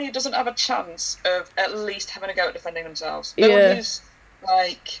 No one who doesn't have a chance of at least having a go at defending themselves. No one who's,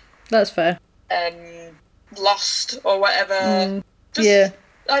 like... That's fair. Lost or whatever.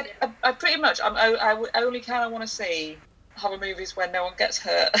 I pretty much... I only kind of want to see horror movies where no one gets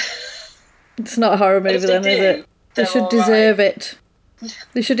hurt. It's not a horror movie then, is it? They should deserve it.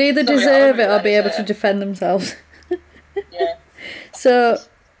 They should either deserve it or be able to defend themselves. Yeah. So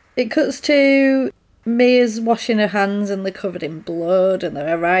it cuts to Mia's washing her hands and they're covered in blood and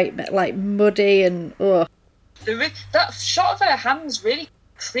they're right like muddy and That shot of her hands really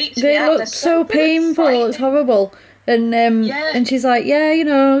creeps me They out. look They're so really painful. It's frightening. horrible. And Yeah. and she's like, yeah, you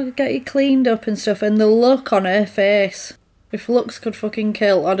know, get you cleaned up and stuff. And the look on her face, if looks could fucking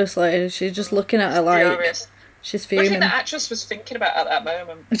kill, honestly, she's just looking at her like Furious. she's What do you fuming. think the actress was thinking about at that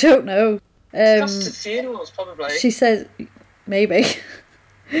moment? I don't know. Cost of funerals, probably. She says, maybe.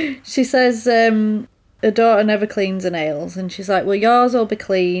 She says her daughter never cleans her nails, and she's like, well, yours will be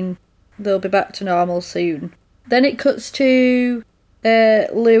clean. They'll be back to normal soon. Then it cuts to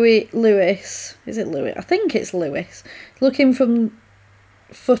Lewis. Is it Lewis? I think it's Lewis. Looking from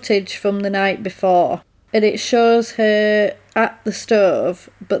footage from the night before, and it shows her at the stove,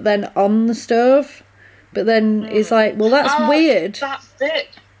 but then on the stove. But then it's like, well, that's weird. That bit.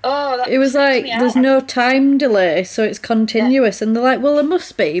 Oh, that It was freaked like, me out. there's no time delay, so it's continuous. And they're like, well, there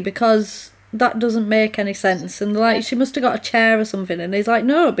must be, because that doesn't make any sense. And they're like, she must have got a chair or something. And he's like,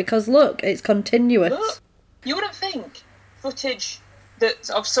 no, because look, it's continuous. Look, you wouldn't think footage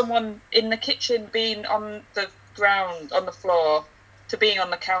of someone in the kitchen being on the ground, on the floor, to being on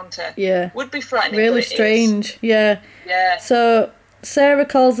the counter Yeah. would be frightening. Really but it is. strange. Yeah. Yeah. So Sarah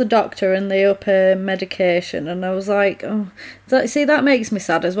calls the doctor and they up her medication, and I was like, oh, that makes me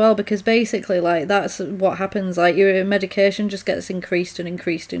sad as well, because basically, like, that's what happens. Like, your medication just gets increased and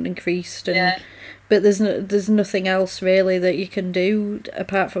increased and increased, and Yeah. but there's nothing else really that you can do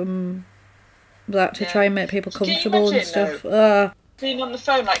apart from that to try and make people Can you comfortable and imagine, stuff. Being on the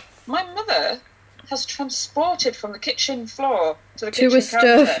phone, like, my mother has transported from the kitchen floor to the To kitchen a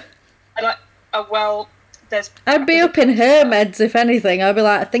stove. counter. And like, oh, well, there's... I'd be up in her meds, if anything. I'd be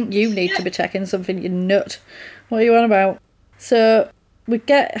like, I think you need to be checking something, you nut. What are you on about? So we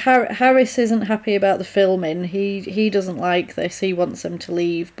get Harris isn't happy about the filming. He doesn't like this. He wants them to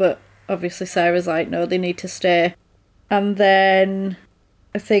leave, but obviously Sarah's like, no, they need to stay. And then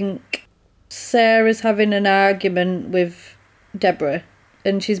I think Sarah's having an argument with Deborah,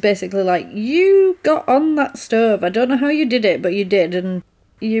 and she's basically like, you got on that stove. I don't know how you did it, but you did, and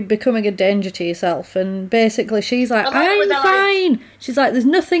you're becoming a danger to yourself. And basically she's like, I'm fine. She's like, there's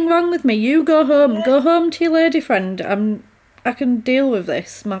nothing wrong with me. You go home. Yeah. Go home to your lady friend. I can deal with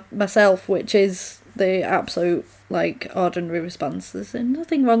this myself, which is the absolute, like, ordinary response. There's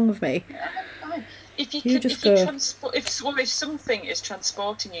nothing wrong with me. If something is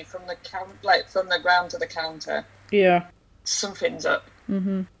transporting you from the ground to the counter, yeah, something's up.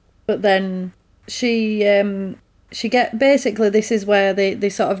 Mm-hmm. But then she get basically, this is where they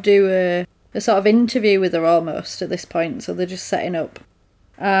sort of do a sort of interview with her almost at this point. So they're just setting up,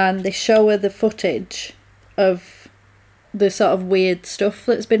 and they show her the footage of the sort of weird stuff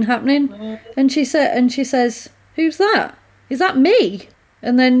that's been happening. Mm-hmm. And she says, "Who's that? Is that me?"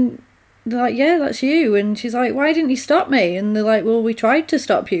 And then they're like, "Yeah, that's you." And she's like, "Why didn't you stop me?" And they're like, "Well, we tried to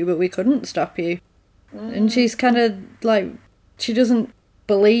stop you, but we couldn't stop you." Mm. And she's kind of like, she doesn't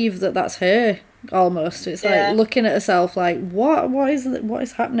believe that that's her. Almost, it's like looking at herself like, what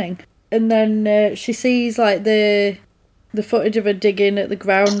is happening? And then she sees like the footage of her digging at the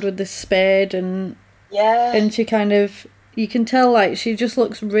ground with the spade, and she kind of, you can tell like she just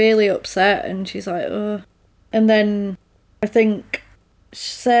looks really upset, and she's like, oh. And then I think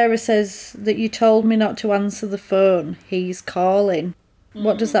Sarah says that you told me not to answer the phone. He's calling. Mm.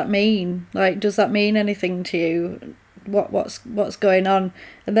 What does that mean? Like, does that mean anything to you? What's going on?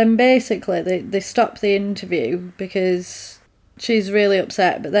 And then basically they stop the interview because she's really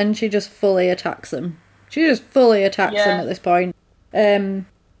upset, but then she just fully attacks them. She just fully attacks them at this point. Then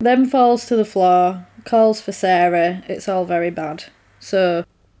falls to the floor, calls for Sarah. It's all very bad. So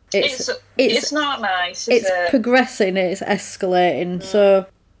it's not nice. It's progressing. It's escalating. Mm. So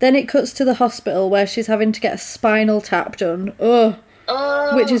then it cuts to the hospital where she's having to get a spinal tap done.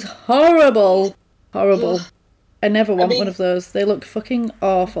 Which is horrible. Horrible. I never want one of those. They look fucking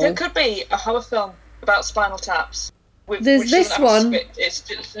awful. There could be a horror film about spinal taps. There's this one.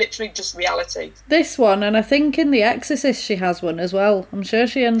 It's literally just reality. This one, and I think in The Exorcist she has one as well. I'm sure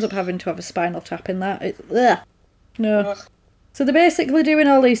she ends up having to have a spinal tap in that. No. Ugh. So they're basically doing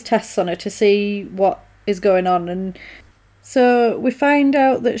all these tests on her to see what is going on. And so we find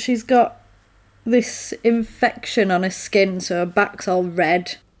out that she's got this infection on her skin, so her back's all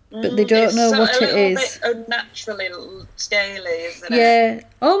red. But they don't know what it is. It's a bit unnaturally scaly, isn't it? Yeah,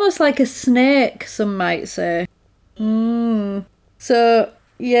 almost like a snake, some might say. So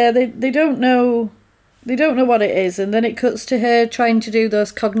yeah, they don't know. They don't know what it is, and then it cuts to her trying to do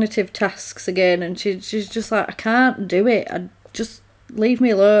those cognitive tasks again, and she's just like, I can't do it. Just leave me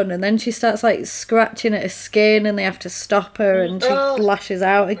alone. And then she starts like scratching at her skin, and they have to stop her, and she lashes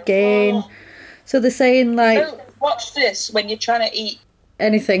out again. So they're saying like, don't watch this when you're trying to eat.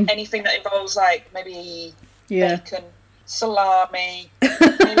 Anything that involves like maybe Yeah. bacon, salami,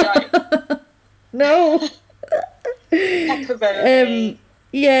 maybe like No. pepperoni,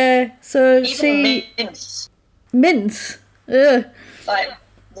 Yeah, so even mince, mince. Ugh. like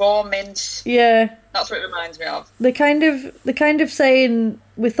raw mince. Yeah. That's what it reminds me of. They're kind of saying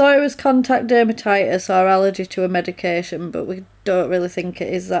we thought it was contact dermatitis or allergy to a medication, but we don't really think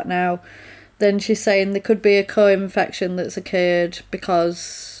it is that now. Then she's saying there could be a co-infection that's occurred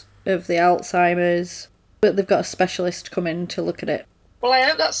because of the Alzheimer's, but they've got a specialist come in to look at it. Well, I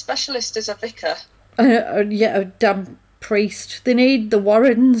hope that specialist is a vicar. Yeah, a damn priest. They need the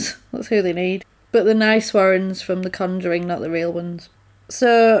Warrens. That's who they need. But the nice Warrens from The Conjuring, not the real ones.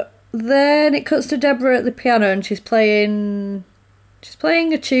 So then it cuts to Deborah at the piano and she's playing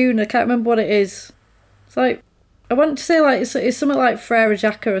a tune. I can't remember what it is. It's like, I want to say like it's something like Frere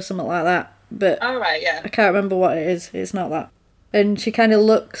Jacques or something like that, but All right, yeah. I can't remember what it is. It's not that. And she kind of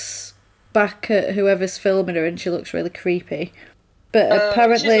looks back at whoever's filming her and she looks really creepy. But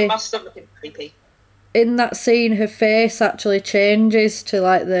apparently, she's a master of looking creepy. In that scene, her face actually changes to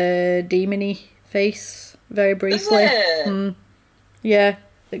like the demon-y face very briefly. Is it? Yeah,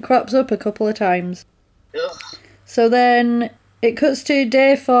 it crops up a couple of times. Ugh. So then it cuts to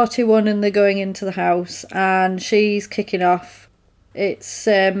day 41 and they're going into the house and she's kicking off. It's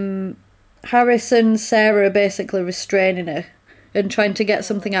Harris and Sarah are basically restraining her and trying to get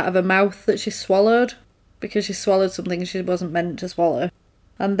something out of her mouth that she swallowed because she swallowed something she wasn't meant to swallow.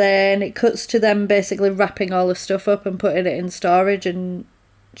 And then it cuts to them basically wrapping all the stuff up and putting it in storage, and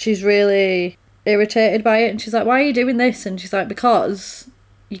she's really irritated by it and she's like, why are you doing this? And she's like, because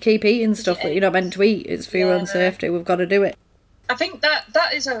you keep eating stuff that you're not meant to eat. It's for your own safety. We've got to do it. I think that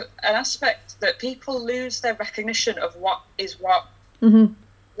is an aspect that people lose their recognition of what is what. Mm-hmm.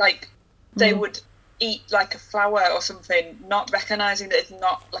 Like, they would eat like a flower or something, not recognising that it's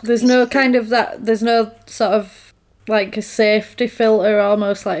not like there's no kind of that, there's no sort of like a safety filter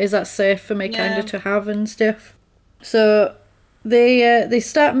almost, like, is that safe for me kind of to have and stuff. So they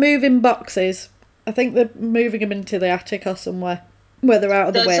start moving boxes. I think they're moving them into the attic or somewhere where they're out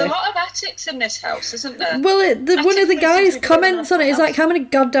of the way. There's a lot of attics in this house, isn't there? Well, one of the guys comments on it. He's like, how many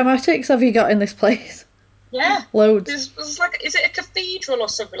goddamn attics have you got in this place? Yeah. Loads. There's like, is it a cathedral or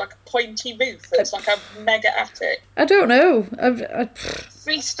something, like a pointy roof that's like a mega attic? I don't know.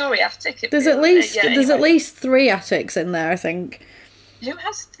 3-story attic. There's at least 3 attics in there, I think. Who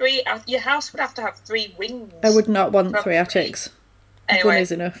has 3? Your house would have to have 3 wings. I would not want 3 attics. Anyway, 1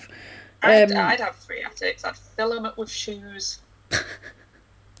 is enough. I'd have 3 attics. I'd fill them up with shoes.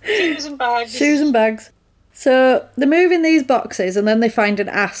 Shoes and bags. Shoes and bags. So they're moving these boxes and then they find an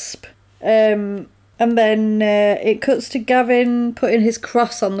asp. And then it cuts to Gavin putting his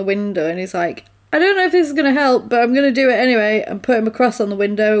cross on the window and he's like, I don't know if this is going to help, but I'm going to do it anyway and put him a cross on the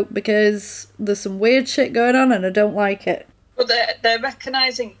window because there's some weird shit going on and I don't like it. But they're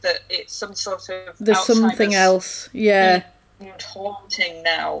recognising that it's some sort of there's something else. Yeah. Haunting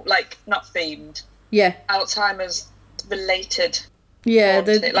now. Like, not themed. Yeah. Alzheimer's related. Yeah,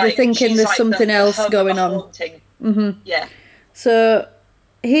 they're thinking there's like something else going on. Mm-hmm. Yeah. So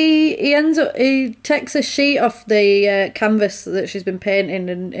he takes a sheet off the canvas that she's been painting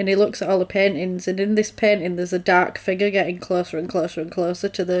and he looks at all the paintings, and in this painting there's a dark figure getting closer and closer and closer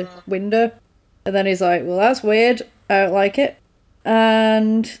to the window. And then he's like, well, that's weird. I don't like it.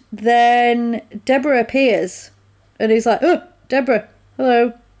 And then Deborah appears and he's like, oh, Deborah,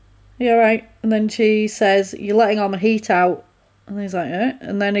 hello. You alright? And then she says, you're letting all my heat out. And he's like, eh?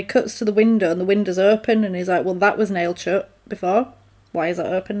 And then he cuts to the window and the window's open and he's like, well, that was nailed shut before. Why is it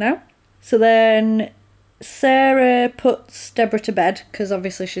open now? So then Sarah puts Deborah to bed because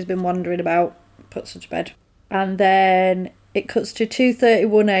obviously she's been wandering about, puts her to bed. And then it cuts to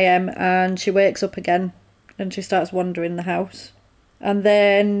 2:31 a.m. and she wakes up again and she starts wandering the house. And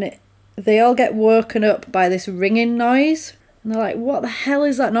then they all get woken up by this ringing noise. And they're like, what the hell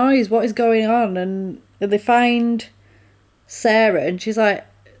is that noise? What is going on? And they find Sarah and she's like,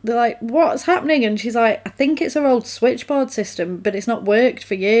 they're like, what's happening? And she's like, I think it's her old switchboard system, but it's not worked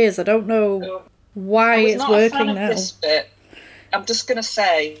for years. I don't know why it's working now. This bit. I'm just going to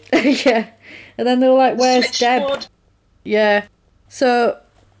say. Yeah. And then they were like, where's Deb? Yeah. So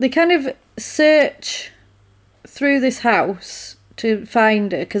they kind of search through this house to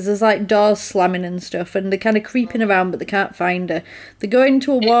find her because there's like doors slamming and stuff and they're kind of creeping around but they can't find her. They go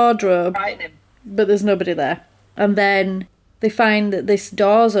into a wardrobe, but there's nobody there. And then they find that this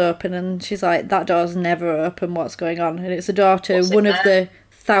door's open and she's like, that door's never open, what's going on? And it's a door to one of the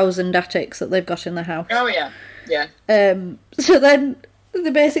 1,000 attics that they've got in the house. Oh, yeah. Yeah. So then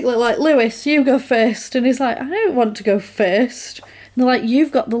they're basically like, Lewis, you go first. And he's like, I don't want to go first. And they're like,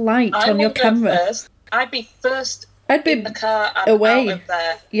 you've got the light on your camera. I'd be first I'd be in the car and away. out of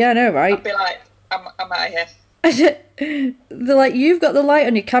there. Yeah, I know, right? I'd be like, I'm out of here. They're like, you've got the light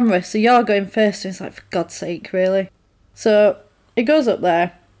on your camera, so you're going first. And it's like, for God's sake, really? So it goes up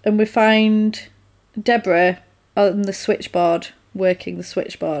there, and we find Deborah on the switchboard, working the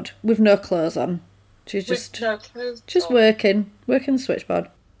switchboard, with no clothes on. She's just working the switchboard.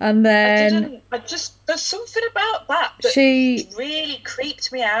 And then there's something about that she really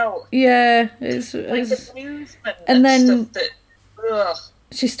creeped me out. Yeah, it's like the movement and then stuff that,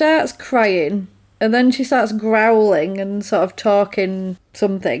 she starts crying, and then she starts growling and sort of talking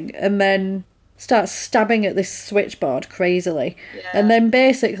something, and then starts stabbing at this switchboard crazily. Yeah. And then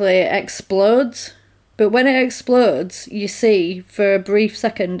basically it explodes. But when it explodes, you see for a brief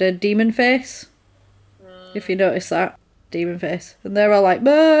second a demon face. If you notice that. Demon face. And they're all like,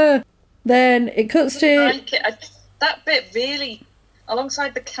 bah! Then it cuts to... that bit really,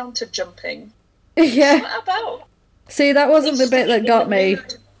 alongside the counter jumping. Yeah. What about? See, that wasn't the bit that got me.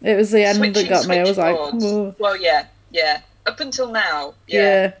 It was the end that got me. I was like, whoa. Well, yeah. Up until now,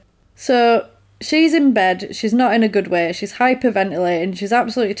 yeah. So she's in bed. She's not in a good way. She's hyperventilating. She's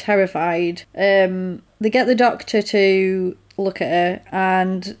absolutely terrified. They get the doctor to look at her,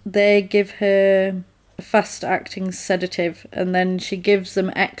 and they give her fast-acting sedative, and then she gives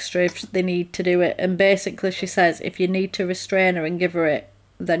them extra if they need to do it. And basically she says, if you need to restrain her and give her it,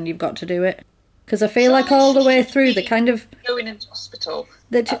 then you've got to do it. Because I feel like all the way through they kind of... going into hospital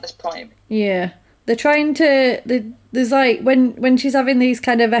at this point. Yeah. They're trying to... There's like, when she's having these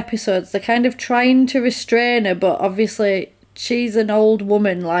kind of episodes, they're kind of trying to restrain her, but obviously she's an old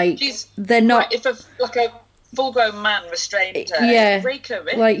woman, like... they're not... If a full-grown man restrained her, break her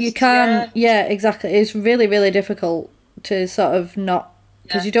wrist. Like, you can't... Yeah, exactly. It's really, really difficult to sort of not...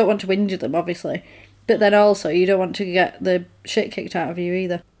 Because you don't want to injure them, obviously. But then also, you don't want to get the shit kicked out of you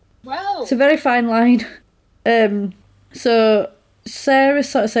either. Well... It's a very fine line. So Sarah's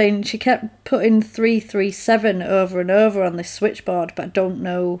sort of saying she kept putting 337 over and over on this switchboard, but I don't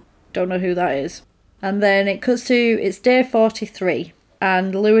know who that is. And then it cuts to... It's day 43,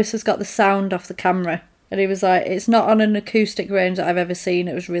 and Lewis has got the sound off the camera. And he was like, it's not on an acoustic range that I've ever seen.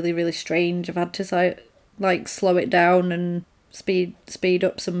 It was really, really strange. I've had to like slow it down and speed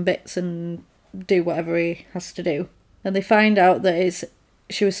up some bits and do whatever he has to do. And they find out that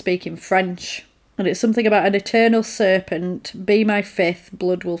she was speaking French. And it's something about an eternal serpent, be my fifth,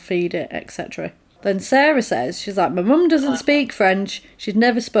 blood will feed it, etc. Then Sarah says, she's like, my mum doesn't speak French. She'd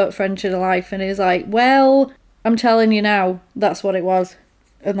never spoke French in her life. And he's like, well, I'm telling you now, that's what it was.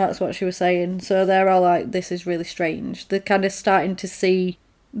 And that's what she was saying. So they're all like, this is really strange. They're kind of starting to see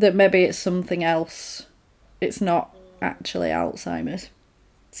that maybe it's something else. It's not actually Alzheimer's.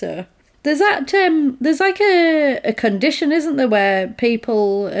 So there's like a condition, isn't there, where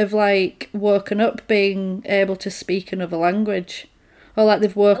people have like woken up being able to speak another language. Or like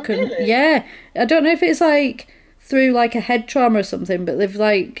they've woken... Oh, really? Yeah. I don't know if it's like through like a head trauma or something, but they've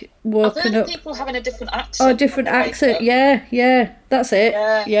like woken up... people having a different accent. Oh, different accent. Yeah, that's it.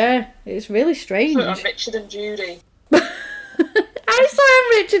 Yeah, it's really strange. Put on Richard and Judy. I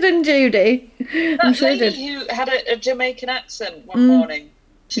saw him, Richard and Judy. That lady who had a Jamaican accent one morning.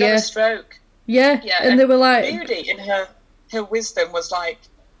 She had a stroke. Yeah, and they were like... Judy, in her wisdom, was like,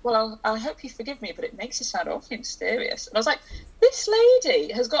 well, I hope you forgive me, but it makes you sound awfully mysterious. And I was like, this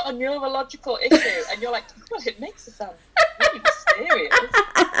lady has got a neurological issue, and you're like, well, it makes her sound really mysterious.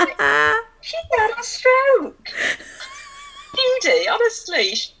 Like, she had a stroke. Judy, honestly,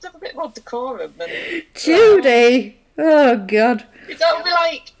 you should have a bit more decorum. Judy! Oh, God. That would be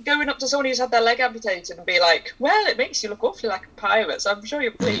like going up to someone who's had their leg amputated and be like, well, it makes you look awfully like a pirate, so I'm sure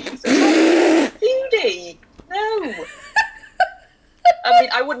you're pleased. Like, Judy, no. I mean,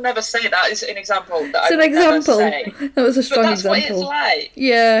 I would never say that. It's an example that I would never say. That was a strong example. But that's what it's like.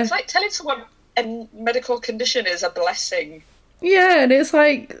 Yeah. It's like telling someone a medical condition is a blessing. Yeah, and it's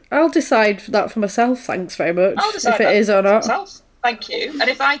like, I'll decide that for myself, thanks very much, if it is or not. Myself. Thank you. And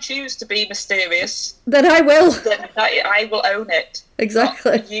if I choose to be mysterious... Then I will. Then I will own it.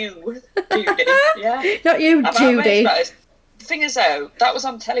 Exactly. Not you, Judy. Yeah. Not you, Judy. The thing is, though, that was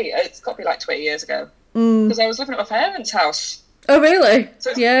on telly. It's got to be like 20 years ago. Because I was living at my parents' house. Oh, really?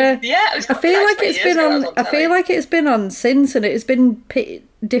 So yeah. I feel like it's been on. I feel like it's been on since, and it's been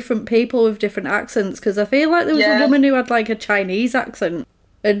different people with different accents. Because I feel like there was a woman who had like a Chinese accent,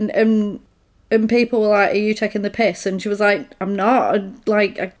 and people were like, "Are you taking the piss?" And she was like, "I'm not.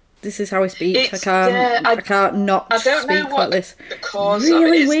 This is how I speak. I can't not speak like this." The cause really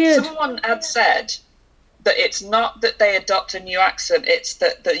of it is. Weird. Someone had said that it's not that they adopt a new accent; it's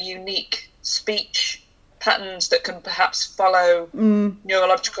that the unique speech patterns that can perhaps follow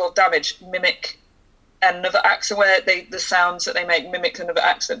neurological damage mimic and another accent where the sounds that they make mimic another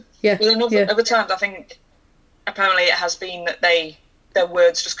accent. Yeah. But other times, I think apparently it has been that their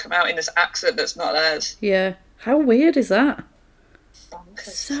words just come out in this accent that's not theirs. Yeah. How weird is that? Bonkers.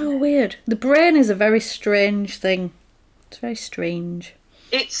 So weird. The brain is a very strange thing. It's very strange.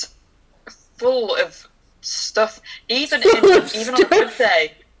 It's full of stuff. Even on a good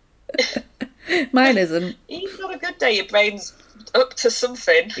day. Mine isn't. Even on a good day, your brain's up to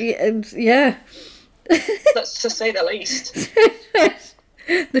something. Yeah. Let's just say the least.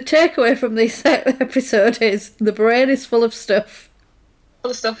 The takeaway from this episode is the brain is full of stuff.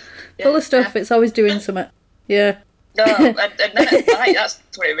 Full of stuff. Yeah, full of stuff. Yeah. It's always doing something. Yeah. No, and then at night, that's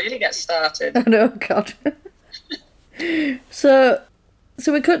where it really gets started. I know, God. So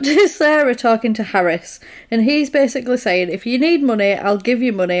we cut to Sarah talking to Harris, and he's basically saying, if you need money, I'll give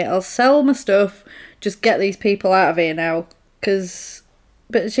you money, I'll sell my stuff, just get these people out of here now.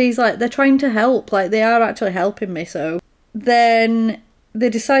 But she's like, they're trying to help, like, they are actually helping me, so. Then they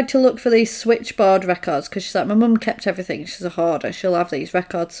decide to look for these switchboard records, because she's like, my mum kept everything, she's a hoarder, she'll have these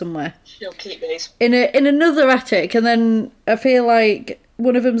records somewhere. She'll keep these. In another attic, and then I feel like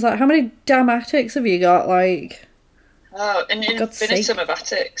one of them's like, how many damn attics have you got, like... Oh, an infinitum of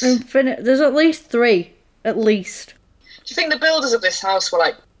attics. There's at least 3. At least. Do you think the builders of this house were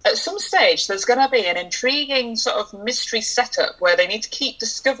like, at some stage there's going to be an intriguing sort of mystery setup where they need to keep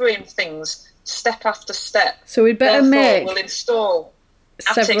discovering things step after step. So we'd better we'll install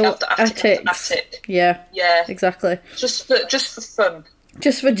several attic after attic attics. after attic. Yeah. Yeah. Exactly. Just for fun.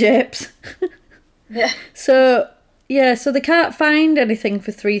 Just for japes. Yeah. So they can't find anything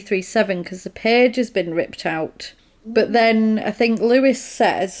for 337 because the page has been ripped out. But then I think Lewis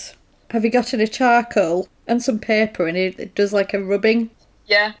says, have you got any charcoal and some paper? And it does like a rubbing.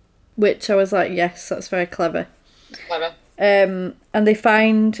 Yeah. Which I was like, yes, that's very clever. Clever. And they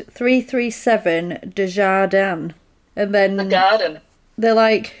find 337 Desjardins. And then... The garden. They're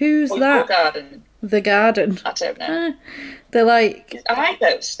like, who's that? The garden. The garden. I don't know. They're like... I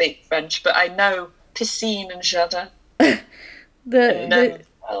don't speak French, but I know piscine and jardin.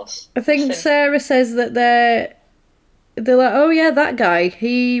 Else. I think Sarah says that they're like, oh yeah, that guy,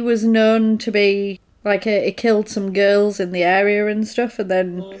 he was known to be like he killed some girls in the area and stuff, and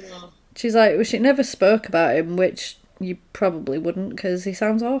then she's like, well, she never spoke about him, which you probably wouldn't because he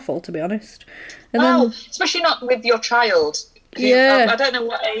sounds awful, to be honest. And then, especially not with your child. Yeah. I don't know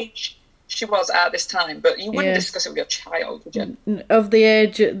what age she was at this time, but you wouldn't discuss it with your child, would you? Of the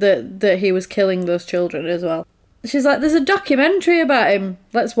age that he was killing those children as well. She's like, there's a documentary about him,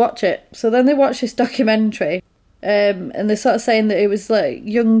 let's watch it. So then they watch this documentary. And they're sort of saying that it was like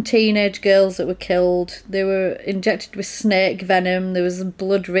young teenage girls that were killed. They were injected with snake venom. There was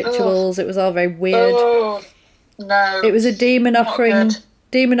blood rituals. It was all very weird. Oh, no. It was a demon offering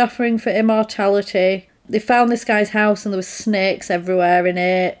for immortality. They found this guy's house and there was snakes everywhere in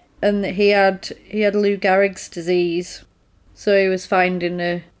it. And he had Lou Gehrig's disease. So he was finding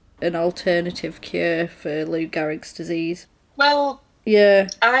an alternative cure for Lou Gehrig's disease. Well... Yeah.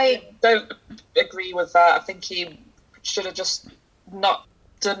 I don't agree with that. I think he should have just not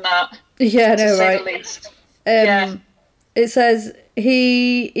done that. Yeah, no, right. To say the least. It says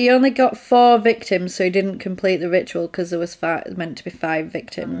he only got 4 victims, so he didn't complete the ritual because there was meant to be 5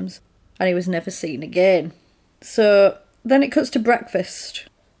 victims, and he was never seen again. So then it cuts to breakfast.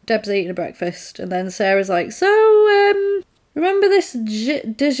 Deb's eating a breakfast, and then Sarah's like, so, remember this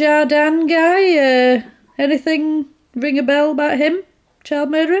Desjardins guy? Anything ring a bell about him?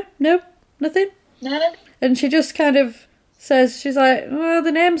 Child murderer? No? Nothing? No. And she just kind of says, she's like, well,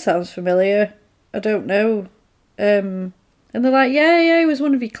 the name sounds familiar. I don't know. And they're like, yeah, he was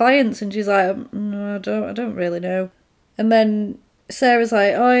one of your clients. And she's like, no, I don't really know. And then Sarah's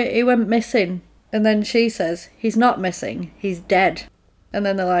like, oh, he went missing. And then she says, he's not missing, he's dead. And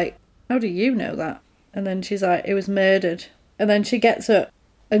then they're like, how do you know that? And then she's like, he was murdered. And then she gets up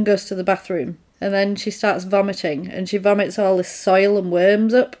and goes to the bathroom. And then she starts vomiting, and she vomits all this soil and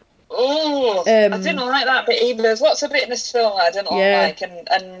worms up. Oh, I didn't like that bit either. There's lots of bit in this film I didn't like,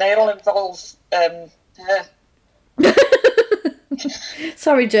 and they all involve her.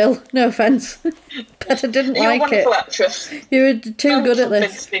 Sorry, Jill. No offence, but I didn't like it. You're a wonderful actress. You were too good at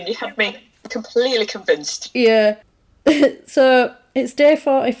this. You had me completely convinced. Yeah. So it's day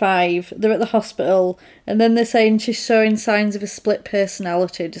 45. They're at the hospital, and then they're saying she's showing signs of a split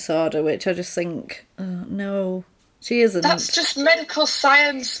personality disorder, which I just think, oh, no, she isn't. That's just medical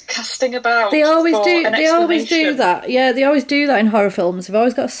science casting about. They always do. They always do that. Yeah, they always do that in horror films. They've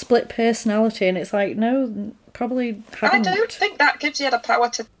always got a split personality, and it's like, no, probably haven't. I don't think that gives you the power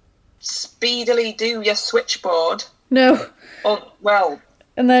to speedily do your switchboard. No. Or, well,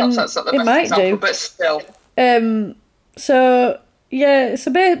 And then That's not the it best might example, do. but still. So yeah,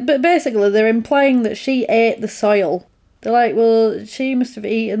 but basically they're implying that she ate the soil. They're like, well, she must have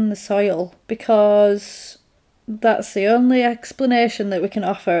eaten the soil because that's the only explanation that we can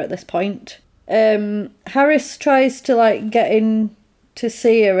offer at this point. Harris tries to like get in to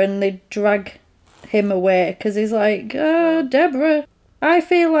see her, and they drag him away because he's like, oh, Deborah. I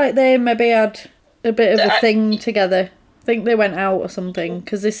feel like they maybe had a bit of a thing together. I think they went out or something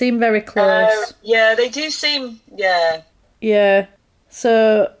because they seem very close. Yeah, they do seem. Yeah. Yeah.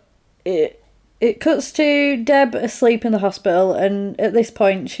 So it cuts to Deb asleep in the hospital, and at this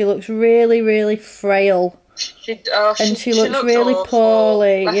point she looks really, really frail. She looks really awful.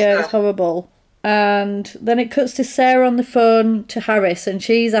 poorly. Bless Yeah, her. it's horrible. And then it cuts to Sarah on the phone to Harris, and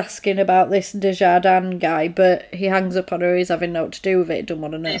she's asking about this Desjardins guy, but he hangs up on her. He's having no what to do with it. Don't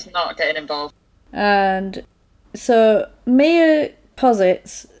want to know. He's not getting involved. And so Mia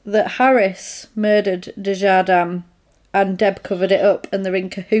posits that Harris murdered Desjardins, and Deb covered it up, and they're in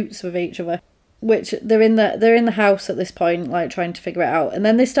cahoots with each other. Which they're in the house at this point, like trying to figure it out. And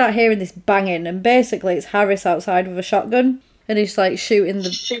then they start hearing this banging, and basically it's Harris outside with a shotgun, and he's like shooting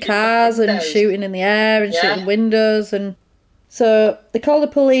cars and shooting in the air and shooting windows. And so they call the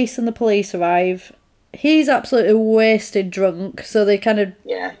police, and the police arrive. He's absolutely wasted drunk, so they kind of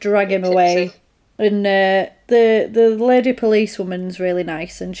drag him away. And the lady policewoman's really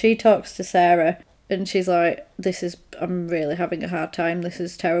nice, and she talks to Sarah. And she's like, I'm really having a hard time. This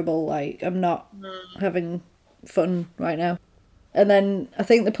is terrible. Like, I'm not having fun right now. And then I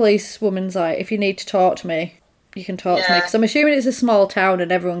think the policewoman's like, if you need to talk to me, you can talk to me. Because I'm assuming it's a small town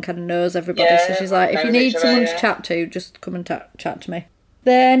and everyone kind of knows everybody. Yeah, so she's like, if you need someone to chat to, just come and chat to me.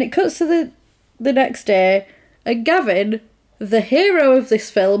 Then it cuts to the next day. And Gavin, the hero of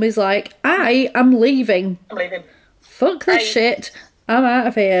this film, is like, I am leaving. I'm leaving. Fuck this shit. I'm out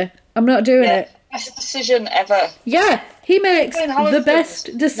of here. I'm not doing it. Best decision ever. Yeah, he makes the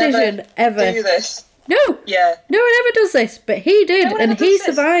best decision ever. Do this. No. Yeah. No one ever does this, but he did, and he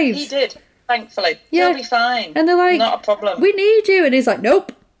survives. He did, thankfully. Yeah. He'll be fine. And they're like, not a problem. We need you, and he's like,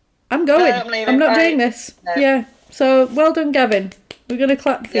 nope, I'm going. I'm not doing this. No. Yeah. So well done, Gavin. We're gonna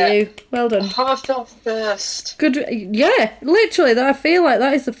clap for you. Well done. Horror film first. Good. Yeah, literally. I feel like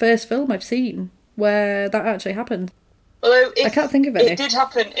that is the first film I've seen where that actually happened. Although I can't think of any. It did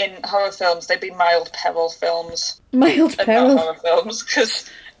happen in horror films. They'd be mild peril films. Mild peril. Not horror films, because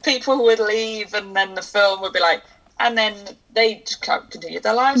people would leave and then the film would be like, and then they just can't continue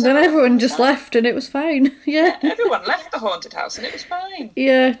their lives. Then everyone just left and it was fine. Yeah. Everyone left the haunted house and it was fine.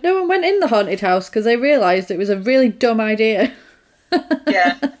 Yeah, no one went in the haunted house because they realised it was a really dumb idea.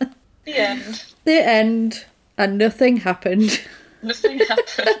 Yeah. The end. The end. And nothing happened. Nothing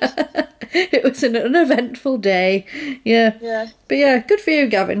happened. It was an uneventful day. Yeah. Yeah. But yeah, good for you,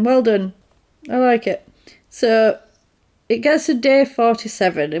 Gavin. Well done. I like it. So, it gets to day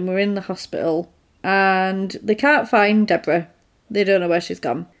 47 and we're in the hospital. And they can't find Deborah. They don't know where she's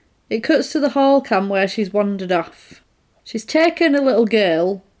gone. It cuts to the hall cam where she's wandered off. She's taken a little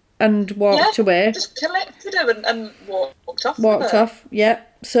girl and walked away. Just collected her and walked off. Walked off, yeah.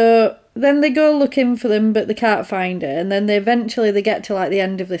 So then they go looking for them, but they can't find her. And then they get to like the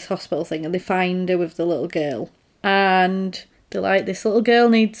end of this hospital thing, and they find her with the little girl. And they're like, this little girl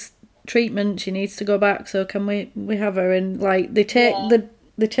needs treatment. She needs to go back. So can we have her? And like they take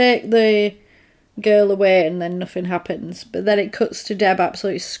the girl away, and then nothing happens. But then it cuts to Deb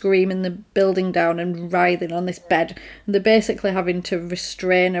absolutely screaming the building down and writhing on this bed. And they're basically having to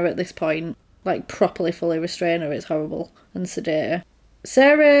restrain her at this point, like properly fully restrain her. It's horrible, and sedate her.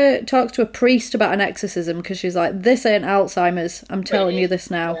 Sarah talks to a priest about an exorcism because she's like, this ain't Alzheimer's, I'm telling you this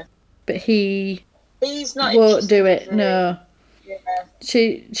now. Yeah. But he's not won't do it, really. No. Yeah.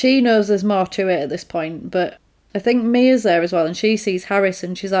 She knows there's more to it at this point, but I think Mia's there as well, and she sees Harris,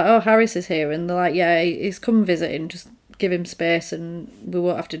 and she's like, oh, Harris is here, and they're like, yeah, he's come visiting, just give him space and we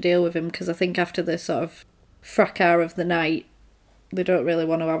won't have to deal with him, because I think after the sort of fracas of the night, they don't really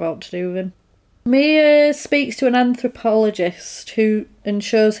want to have out to do with him. Mia speaks to an anthropologist and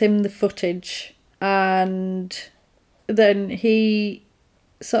shows him the footage, and then he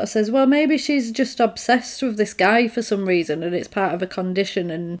sort of says, well, maybe she's just obsessed with this guy for some reason, and it's part of a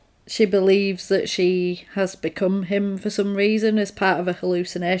condition, and she believes that she has become him for some reason as part of a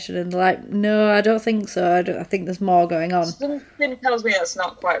hallucination. And they're like, no, I don't think so. I think there's more going on. Something tells me that's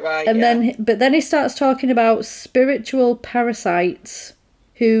not quite right. And then he starts talking about spiritual parasites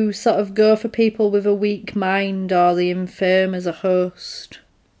who sort of go for people with a weak mind or the infirm as a host.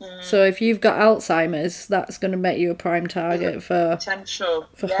 So if you've got Alzheimer's, that's going to make you a prime target for potential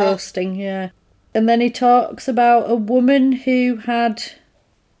hosting. Yeah. And then he talks about a woman who had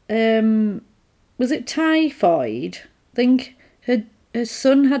was it typhoid? I think her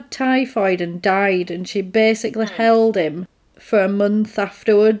son had typhoid and died, and she basically held him for a month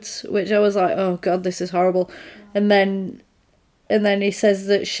afterwards, which I was like, oh God, this is horrible. And then he says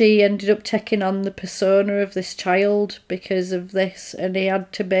that she ended up taking on the persona of this child because of this, and he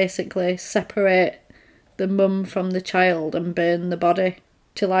had to basically separate the mum from the child and burn the body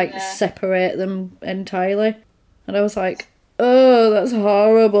to separate them entirely. And I was like, oh, that's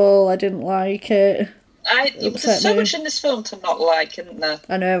horrible. I didn't like it. There's so much in this film to not like, isn't there?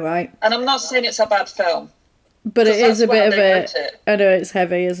 I know, right? And I'm not saying it's a bad film. But it is a bit of a... I know, it's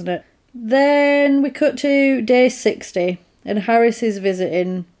heavy, isn't it? Then we cut to day 60, and Harris is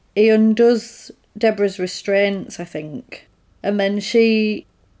visiting. He undoes Deborah's restraints, I think. And then she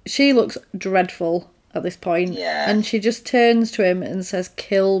looks dreadful at this point. Yeah. And she just turns to him and says,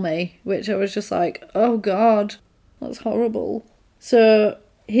 kill me, which I was just like, oh God, that's horrible. So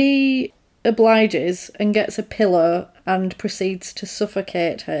he obliges and gets a pillow and proceeds to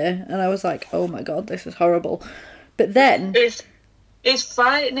suffocate her, and I was like, oh my God, this is horrible. But then it's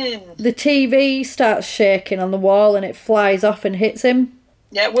frightening. The TV starts shaking on the wall and it flies off and hits him.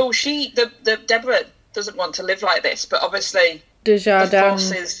 Yeah, well, the Deborah doesn't want to live like this, but obviously Desjardins the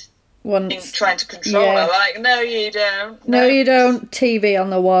forces trying to control her, like, no you don't. No you don't. TV on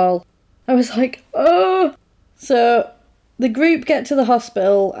the wall. I was like, oh. So the group get to the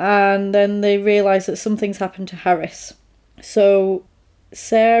hospital and then they realise that something's happened to Harris. So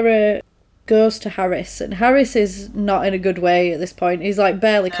Sarah goes to Harris, and Harris is not in a good way at this point. He's like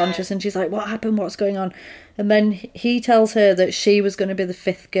barely conscious, and she's like, what happened? What's going on? And then he tells her that she was going to be the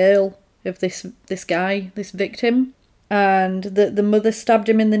 5th girl of this guy, this victim, and that the mother stabbed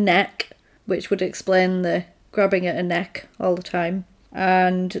him in the neck, which would explain the grabbing at her neck all the time.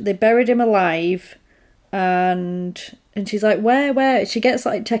 And they buried him alive, and she's like, where? She gets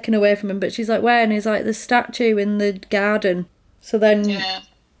like taken away from him, but she's like, where? And he's like, the statue in the garden. So then... Yeah.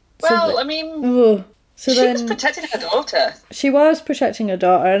 Well, I mean, she was protecting her daughter. She was protecting her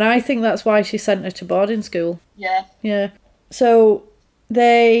daughter, and I think that's why she sent her to boarding school. Yeah. Yeah. So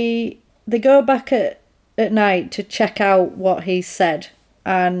they go back at night to check out what he said,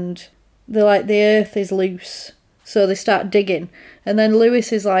 and they're like, the earth is loose. So they start digging, and then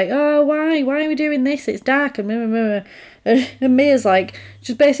Lewis is like, oh, why are we doing this? It's dark, and blah, blah, blah. And Mia's like,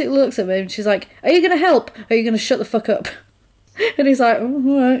 just basically looks at me, and she's like, are you going to help? Or are you going to shut the fuck up? And he's like, oh,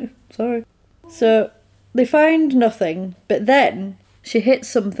 all right, sorry. So they find nothing, but then she hits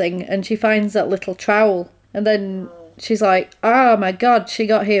something and she finds that little trowel. And then she's like, oh my God, she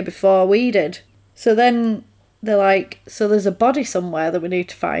got here before we did. So then they're like, so there's a body somewhere that we need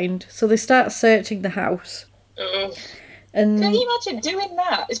to find. So they start searching the house. And can you imagine doing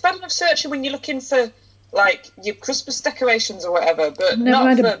that? It's bad enough searching when you're looking for, like, your Christmas decorations or whatever, but never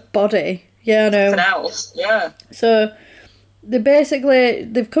mind a body. Yeah, I know. Something else, yeah. So...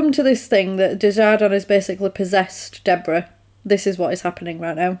 they've come to this thing that Desjardins has basically possessed Deborah. This is what is happening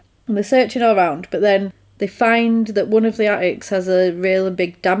right now. And they're searching all around, but then they find that one of the attics has a really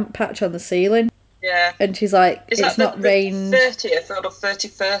big damp patch on the ceiling. Yeah. And she's like, it's not rained. The 30th or the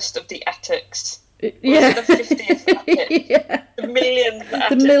 31st of the attics? Yeah. Or the 50th attic? Yeah. The millionth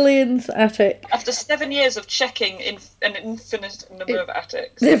attic. The millionth attic. After 7 years of checking in an infinite number of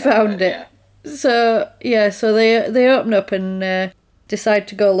attics. They found it. Yeah. So they open up and decide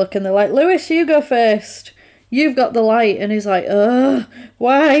to go look, and they're like, Lewis, you go first. You've got the light. And he's like,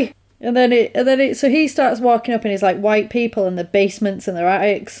 why? And then so he starts walking up, and he's like, white people in the basements and their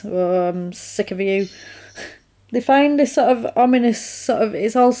attics. Oh, I'm sick of you. They find this sort of ominous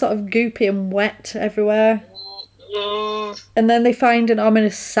it's all sort of goopy and wet everywhere. And then they find an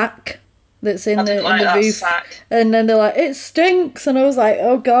ominous sack that's in the roof. Sack. And then they're like, it stinks. And I was like,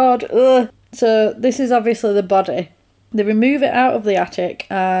 oh God, ugh. So this is obviously the body. They remove it out of the attic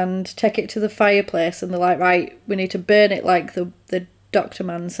and take it to the fireplace, and they're like, right, we need to burn it like the doctor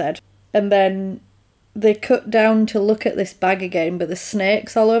man said. And then they cut down to look at this bag again, but there's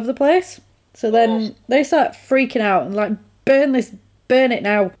snakes all over the place. So then they start freaking out and like, burn it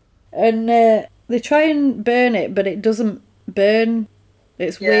now. And they try and burn it, but it doesn't burn.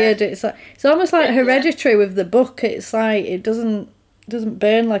 It's weird. It's almost like Hereditary with the book. It's like it doesn't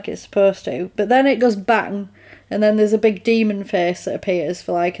burn like it's supposed to, but then it goes bang, and then there's a big demon face that appears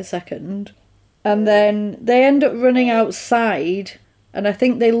for like a second, and then they end up running outside, and I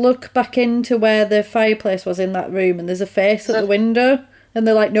think they look back into where the fireplace was in that room, and there's a face at the window, and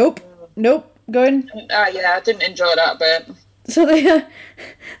they're like, nope, go in. Yeah, I didn't enjoy that bit. So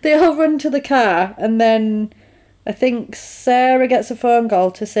they all run to the car, and then I think Sarah gets a phone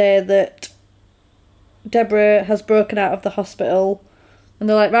call to say that Deborah has broken out of the hospital And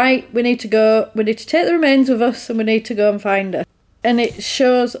they're like, right, we need to go. We need to take the remains with us and we need to go and find her. And it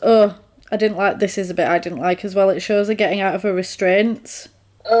shows, this is a bit I didn't like as well. It shows her getting out of her restraints.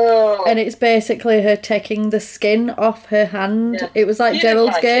 Oh. And it's basically her taking the skin off her hand. Yeah. It was like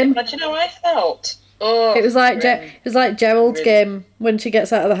Gerald's game. But you know how I felt? Oh, it was like Gerald's game when she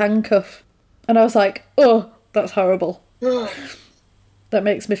gets out of the handcuff. And I was like, oh, that's horrible. That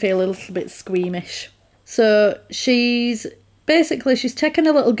makes me feel a little bit squeamish. So she's taken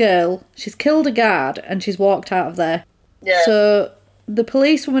a little girl, she's killed a guard, and she's walked out of there. Yeah. So the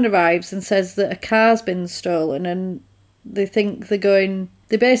policewoman arrives and says that a car's been stolen, and they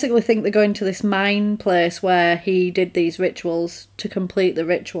basically think they're going to this mine place where he did these rituals to complete the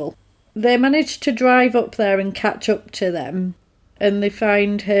ritual. They manage to drive up there and catch up to them, and they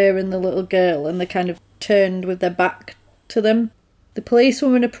find her and the little girl, and they're kind of turned with their back to them. The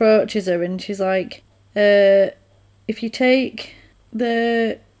policewoman approaches her and she's like, if you take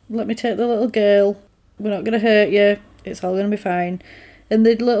let me take the little girl, we're not going to hurt you, it's all going to be fine. And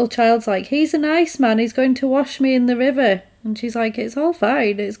the little child's like, he's a nice man, he's going to wash me in the river. And she's like, it's all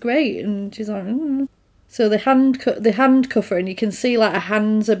fine, it's great. And she's like, So they handcuff her, and you can see like her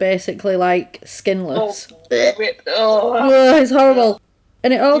hands are basically like skinless. It's horrible.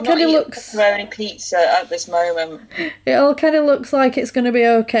 And it all kind of looks... Pepperoni pizza at this moment. It all kind of looks like it's going to be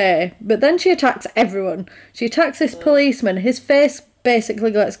okay. But then she attacks everyone. She attacks this policeman. His face basically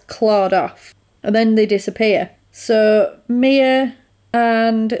gets clawed off. And then they disappear. So Mia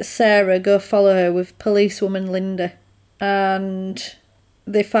and Sarah go follow her with policewoman Linda. And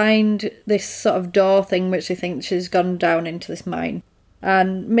they find this sort of door thing which they think she's gone down into this mine.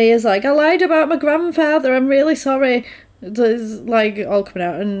 And Mia's like, I lied about my grandfather, I'm really sorry. It's like all coming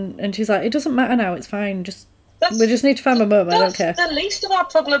out, and she's like, it doesn't matter now, it's fine, we just need to find my mum, I don't care. That's the least of our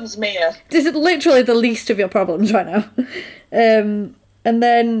problems, Mia. This is literally the least of your problems right now. And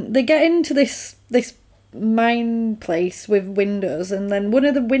then they get into this mine place with windows, and then one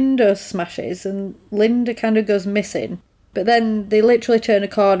of the windows smashes and Linda kind of goes missing. But then they literally turn a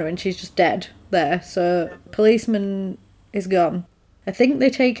corner and she's just dead there. So policeman is gone. I think they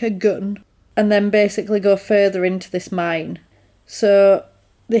take her gun and then basically go further into this mine. So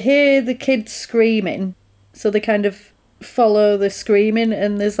they hear the kids screaming, so they kind of follow the screaming,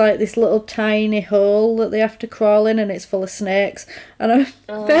 and there's like this little tiny hole that they have to crawl in, and it's full of snakes. And I'm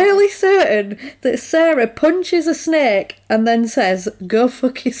fairly certain that Sarah punches a snake and then says, go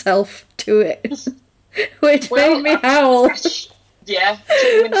fuck yourself to it. Which made me howl. Yeah.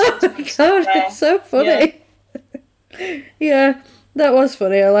 Oh my god, it's so funny. Yeah, that was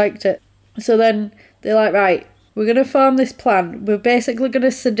funny, I liked it. So then they're like, right, we're going to form this plan. We're basically going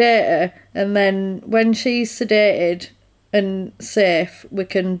to sedate her, and then when she's sedated and safe, we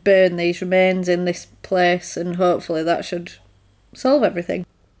can burn these remains in this place, and hopefully that should solve everything.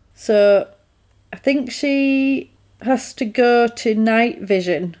 So I think she has to go to night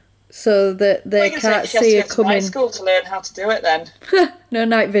vision so that they can't see her coming. Night school to learn how to do it then. No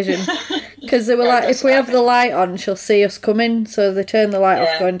night vision. Because they were like, if we have the light on, she'll see us coming. So they turn the light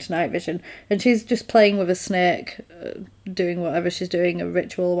off, going to night vision. And she's just playing with a snake, doing whatever she's doing, a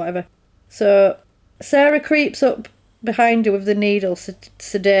ritual or whatever. So Sarah creeps up behind her with the needle to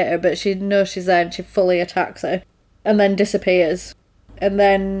sedate her, but she knows she's there and she fully attacks her. And then disappears. And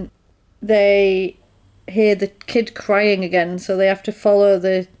then they hear the kid crying again, so they have to follow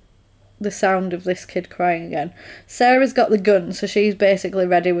the sound of this kid crying again. Sarah's got the gun, so she's basically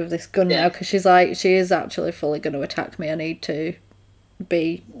ready with this gun now, because she's like, she is actually fully going to attack me. I need to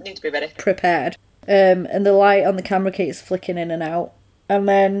be ready, prepared. And the light on the camera keeps flicking in and out. And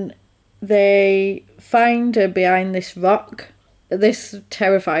then they find her behind this rock. This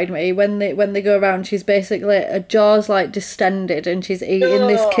terrified me. When they go around, she's basically, her jaw's like distended, and she's eating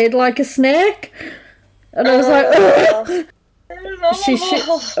this kid like a snake. And I was like,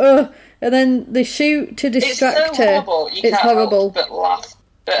 and then they shoot to distract her. It's horrible. But laugh.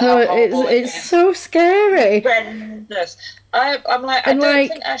 It's so scary. Horrendous. I'm like, I don't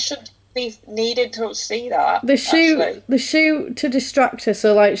think I should be needed to see that. The shoot to distract her,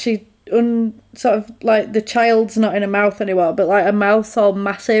 so like she sort of like the child's not in her mouth anymore, but like her mouth's all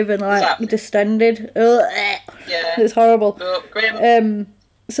massive and like distended. Yeah, it's horrible.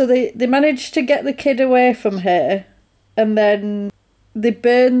 So they managed to get the kid away from her, and then they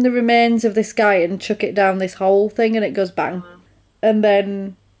burn the remains of this guy and chuck it down this hole thing, and it goes bang. And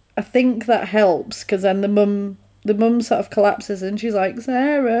then I think that helps, because then the mum sort of collapses and she's like,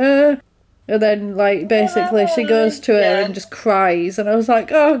 Sarah. And then like basically she goes to her and just cries, and I was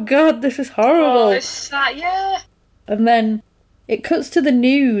like, oh god, this is horrible. Oh, it's sad, yeah. And then it cuts to the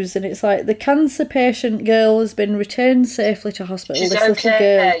news, and it's like the cancer patient girl has been returned safely to hospital. She's this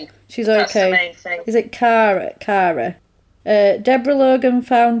okay. little girl. She's okay. That's the main thing. Is it Cara? Cara. Deborah Logan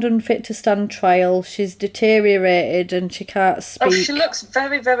found unfit to stand trial. She's deteriorated and she can't speak. Oh, she looks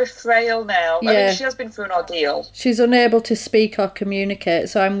very, very frail now. I mean, she has been through an ordeal. She's unable to speak or communicate,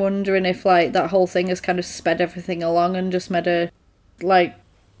 so I'm wondering if, like, that whole thing has kind of sped everything along and just made her, like,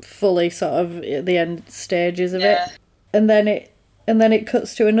 fully sort of at the end stages of it. And then it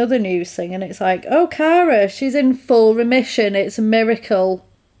cuts to another news thing, and it's like, oh, Cara, she's in full remission. It's a miracle.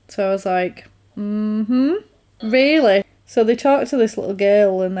 So I was like, really? So they talk to this little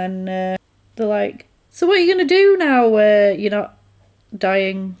girl, and then they're like, so what are you going to do now where you're not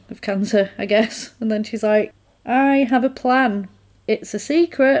dying of cancer, I guess? And then she's like, I have a plan. It's a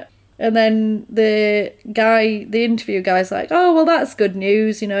secret. And then the interview guy's like, oh, well, that's good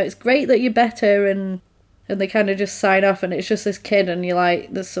news. You know, it's great that you're better. And they kind of just sign off, and it's just this kid, and you're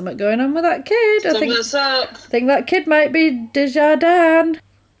like, there's something going on with that kid. I think that kid might be Desjardins.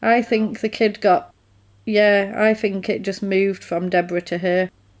 I think the kid I think it just moved from Deborah to her.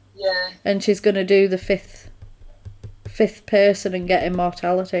 Yeah. And she's going to do the fifth person and get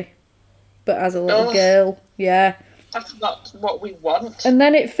immortality. But as a little girl. Yeah. That's not what we want. And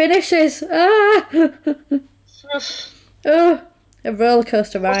then it finishes. A roller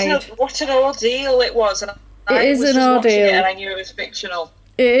coaster ride. What an ordeal it was. And it is an ordeal. And I knew it was fictional.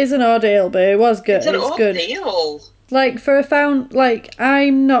 It is an ordeal, but it was good. It's an ordeal. Good. Like,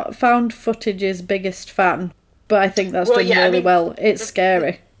 I'm not found footage's biggest fan, but I think that's done really well. It's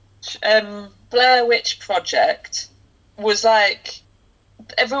scary. Blair Witch Project was like,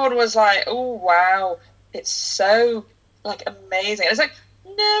 everyone was like, oh, wow, it's so, like, amazing. And it's like,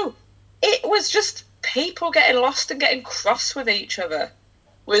 no, it was just people getting lost and getting cross with each other.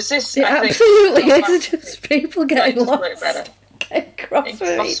 Was this, it I absolutely think, is just people getting lost. Getting cross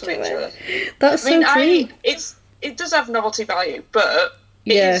with each other. That's so true. It does have novelty value, but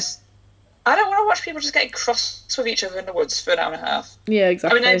it's... I don't want to watch people just getting cross with each other in the woods for an hour and a half. Yeah,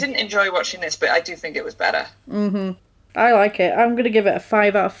 exactly. I mean, I didn't enjoy watching this, but I do think it was better. I like it. I'm going to give it a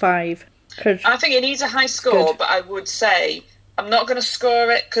 5 out of 5. I think it needs a high score, but I would say I'm not going to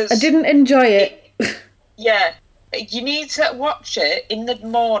score it because... I didn't enjoy it. Yeah. You need to watch it in the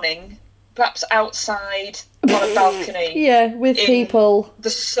morning, perhaps outside on a balcony. Yeah, with people.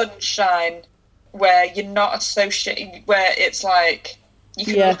 The sunshine, where you're not associating, where it's like you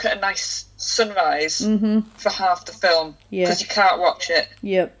can look at a nice sunrise for half the film because you can't watch it.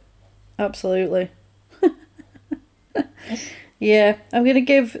 Yep, absolutely. Yeah, I'm going to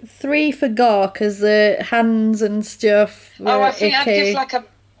give 3 for gore because the hands and stuff were I think icky. I'd give like a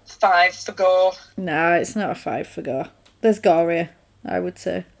 5 for gore. No, it's not a 5 for gore. There's gorier, I would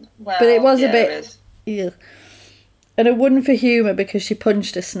say. Well, but it was a bit... Yeah. And a 1 for humour because she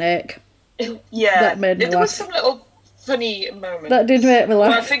punched a snake. That made me laugh. There was some little funny moments. That did make me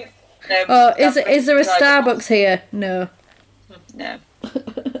laugh. Well, I think, is there a Starbucks here? No. No.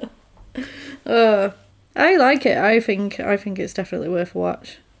 I like it. I think it's definitely worth a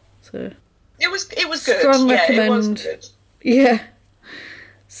watch. So it was good. Strong recommend. It was good. Yeah.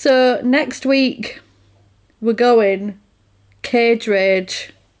 So next week we're going Cage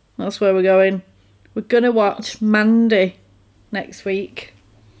Rage. That's where we're going. We're gonna watch Mandy next week.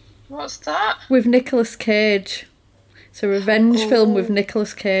 What's that? With Nicolas Cage. It's a revenge film with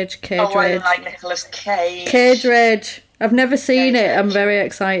Nicolas Cage. Cage Rage. I like Nicolas Cage. Cage Rage. I've never seen it. I'm very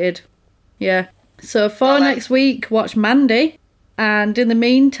excited. Yeah. So for next week, watch Mandy. And in the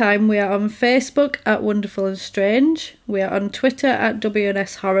meantime, we are on Facebook at Wonderful and Strange. We are on Twitter at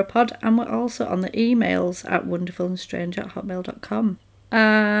WNS Horrorpod. And we're also on the emails at wonderfulandstrange@hotmail.com.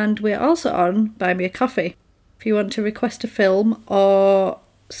 And we're also on Buy Me a Coffee. If you want to request a film or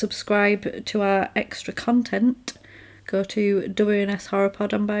subscribe to our extra content, go to WNS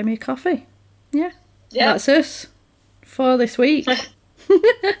Horrorpod and buy me a coffee. Yeah. That's us for this week. I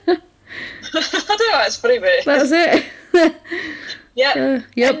don't know, that's funny, but... That's it. Yep.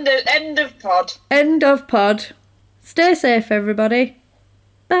 Yep. End of pod. End of pod. Stay safe, everybody.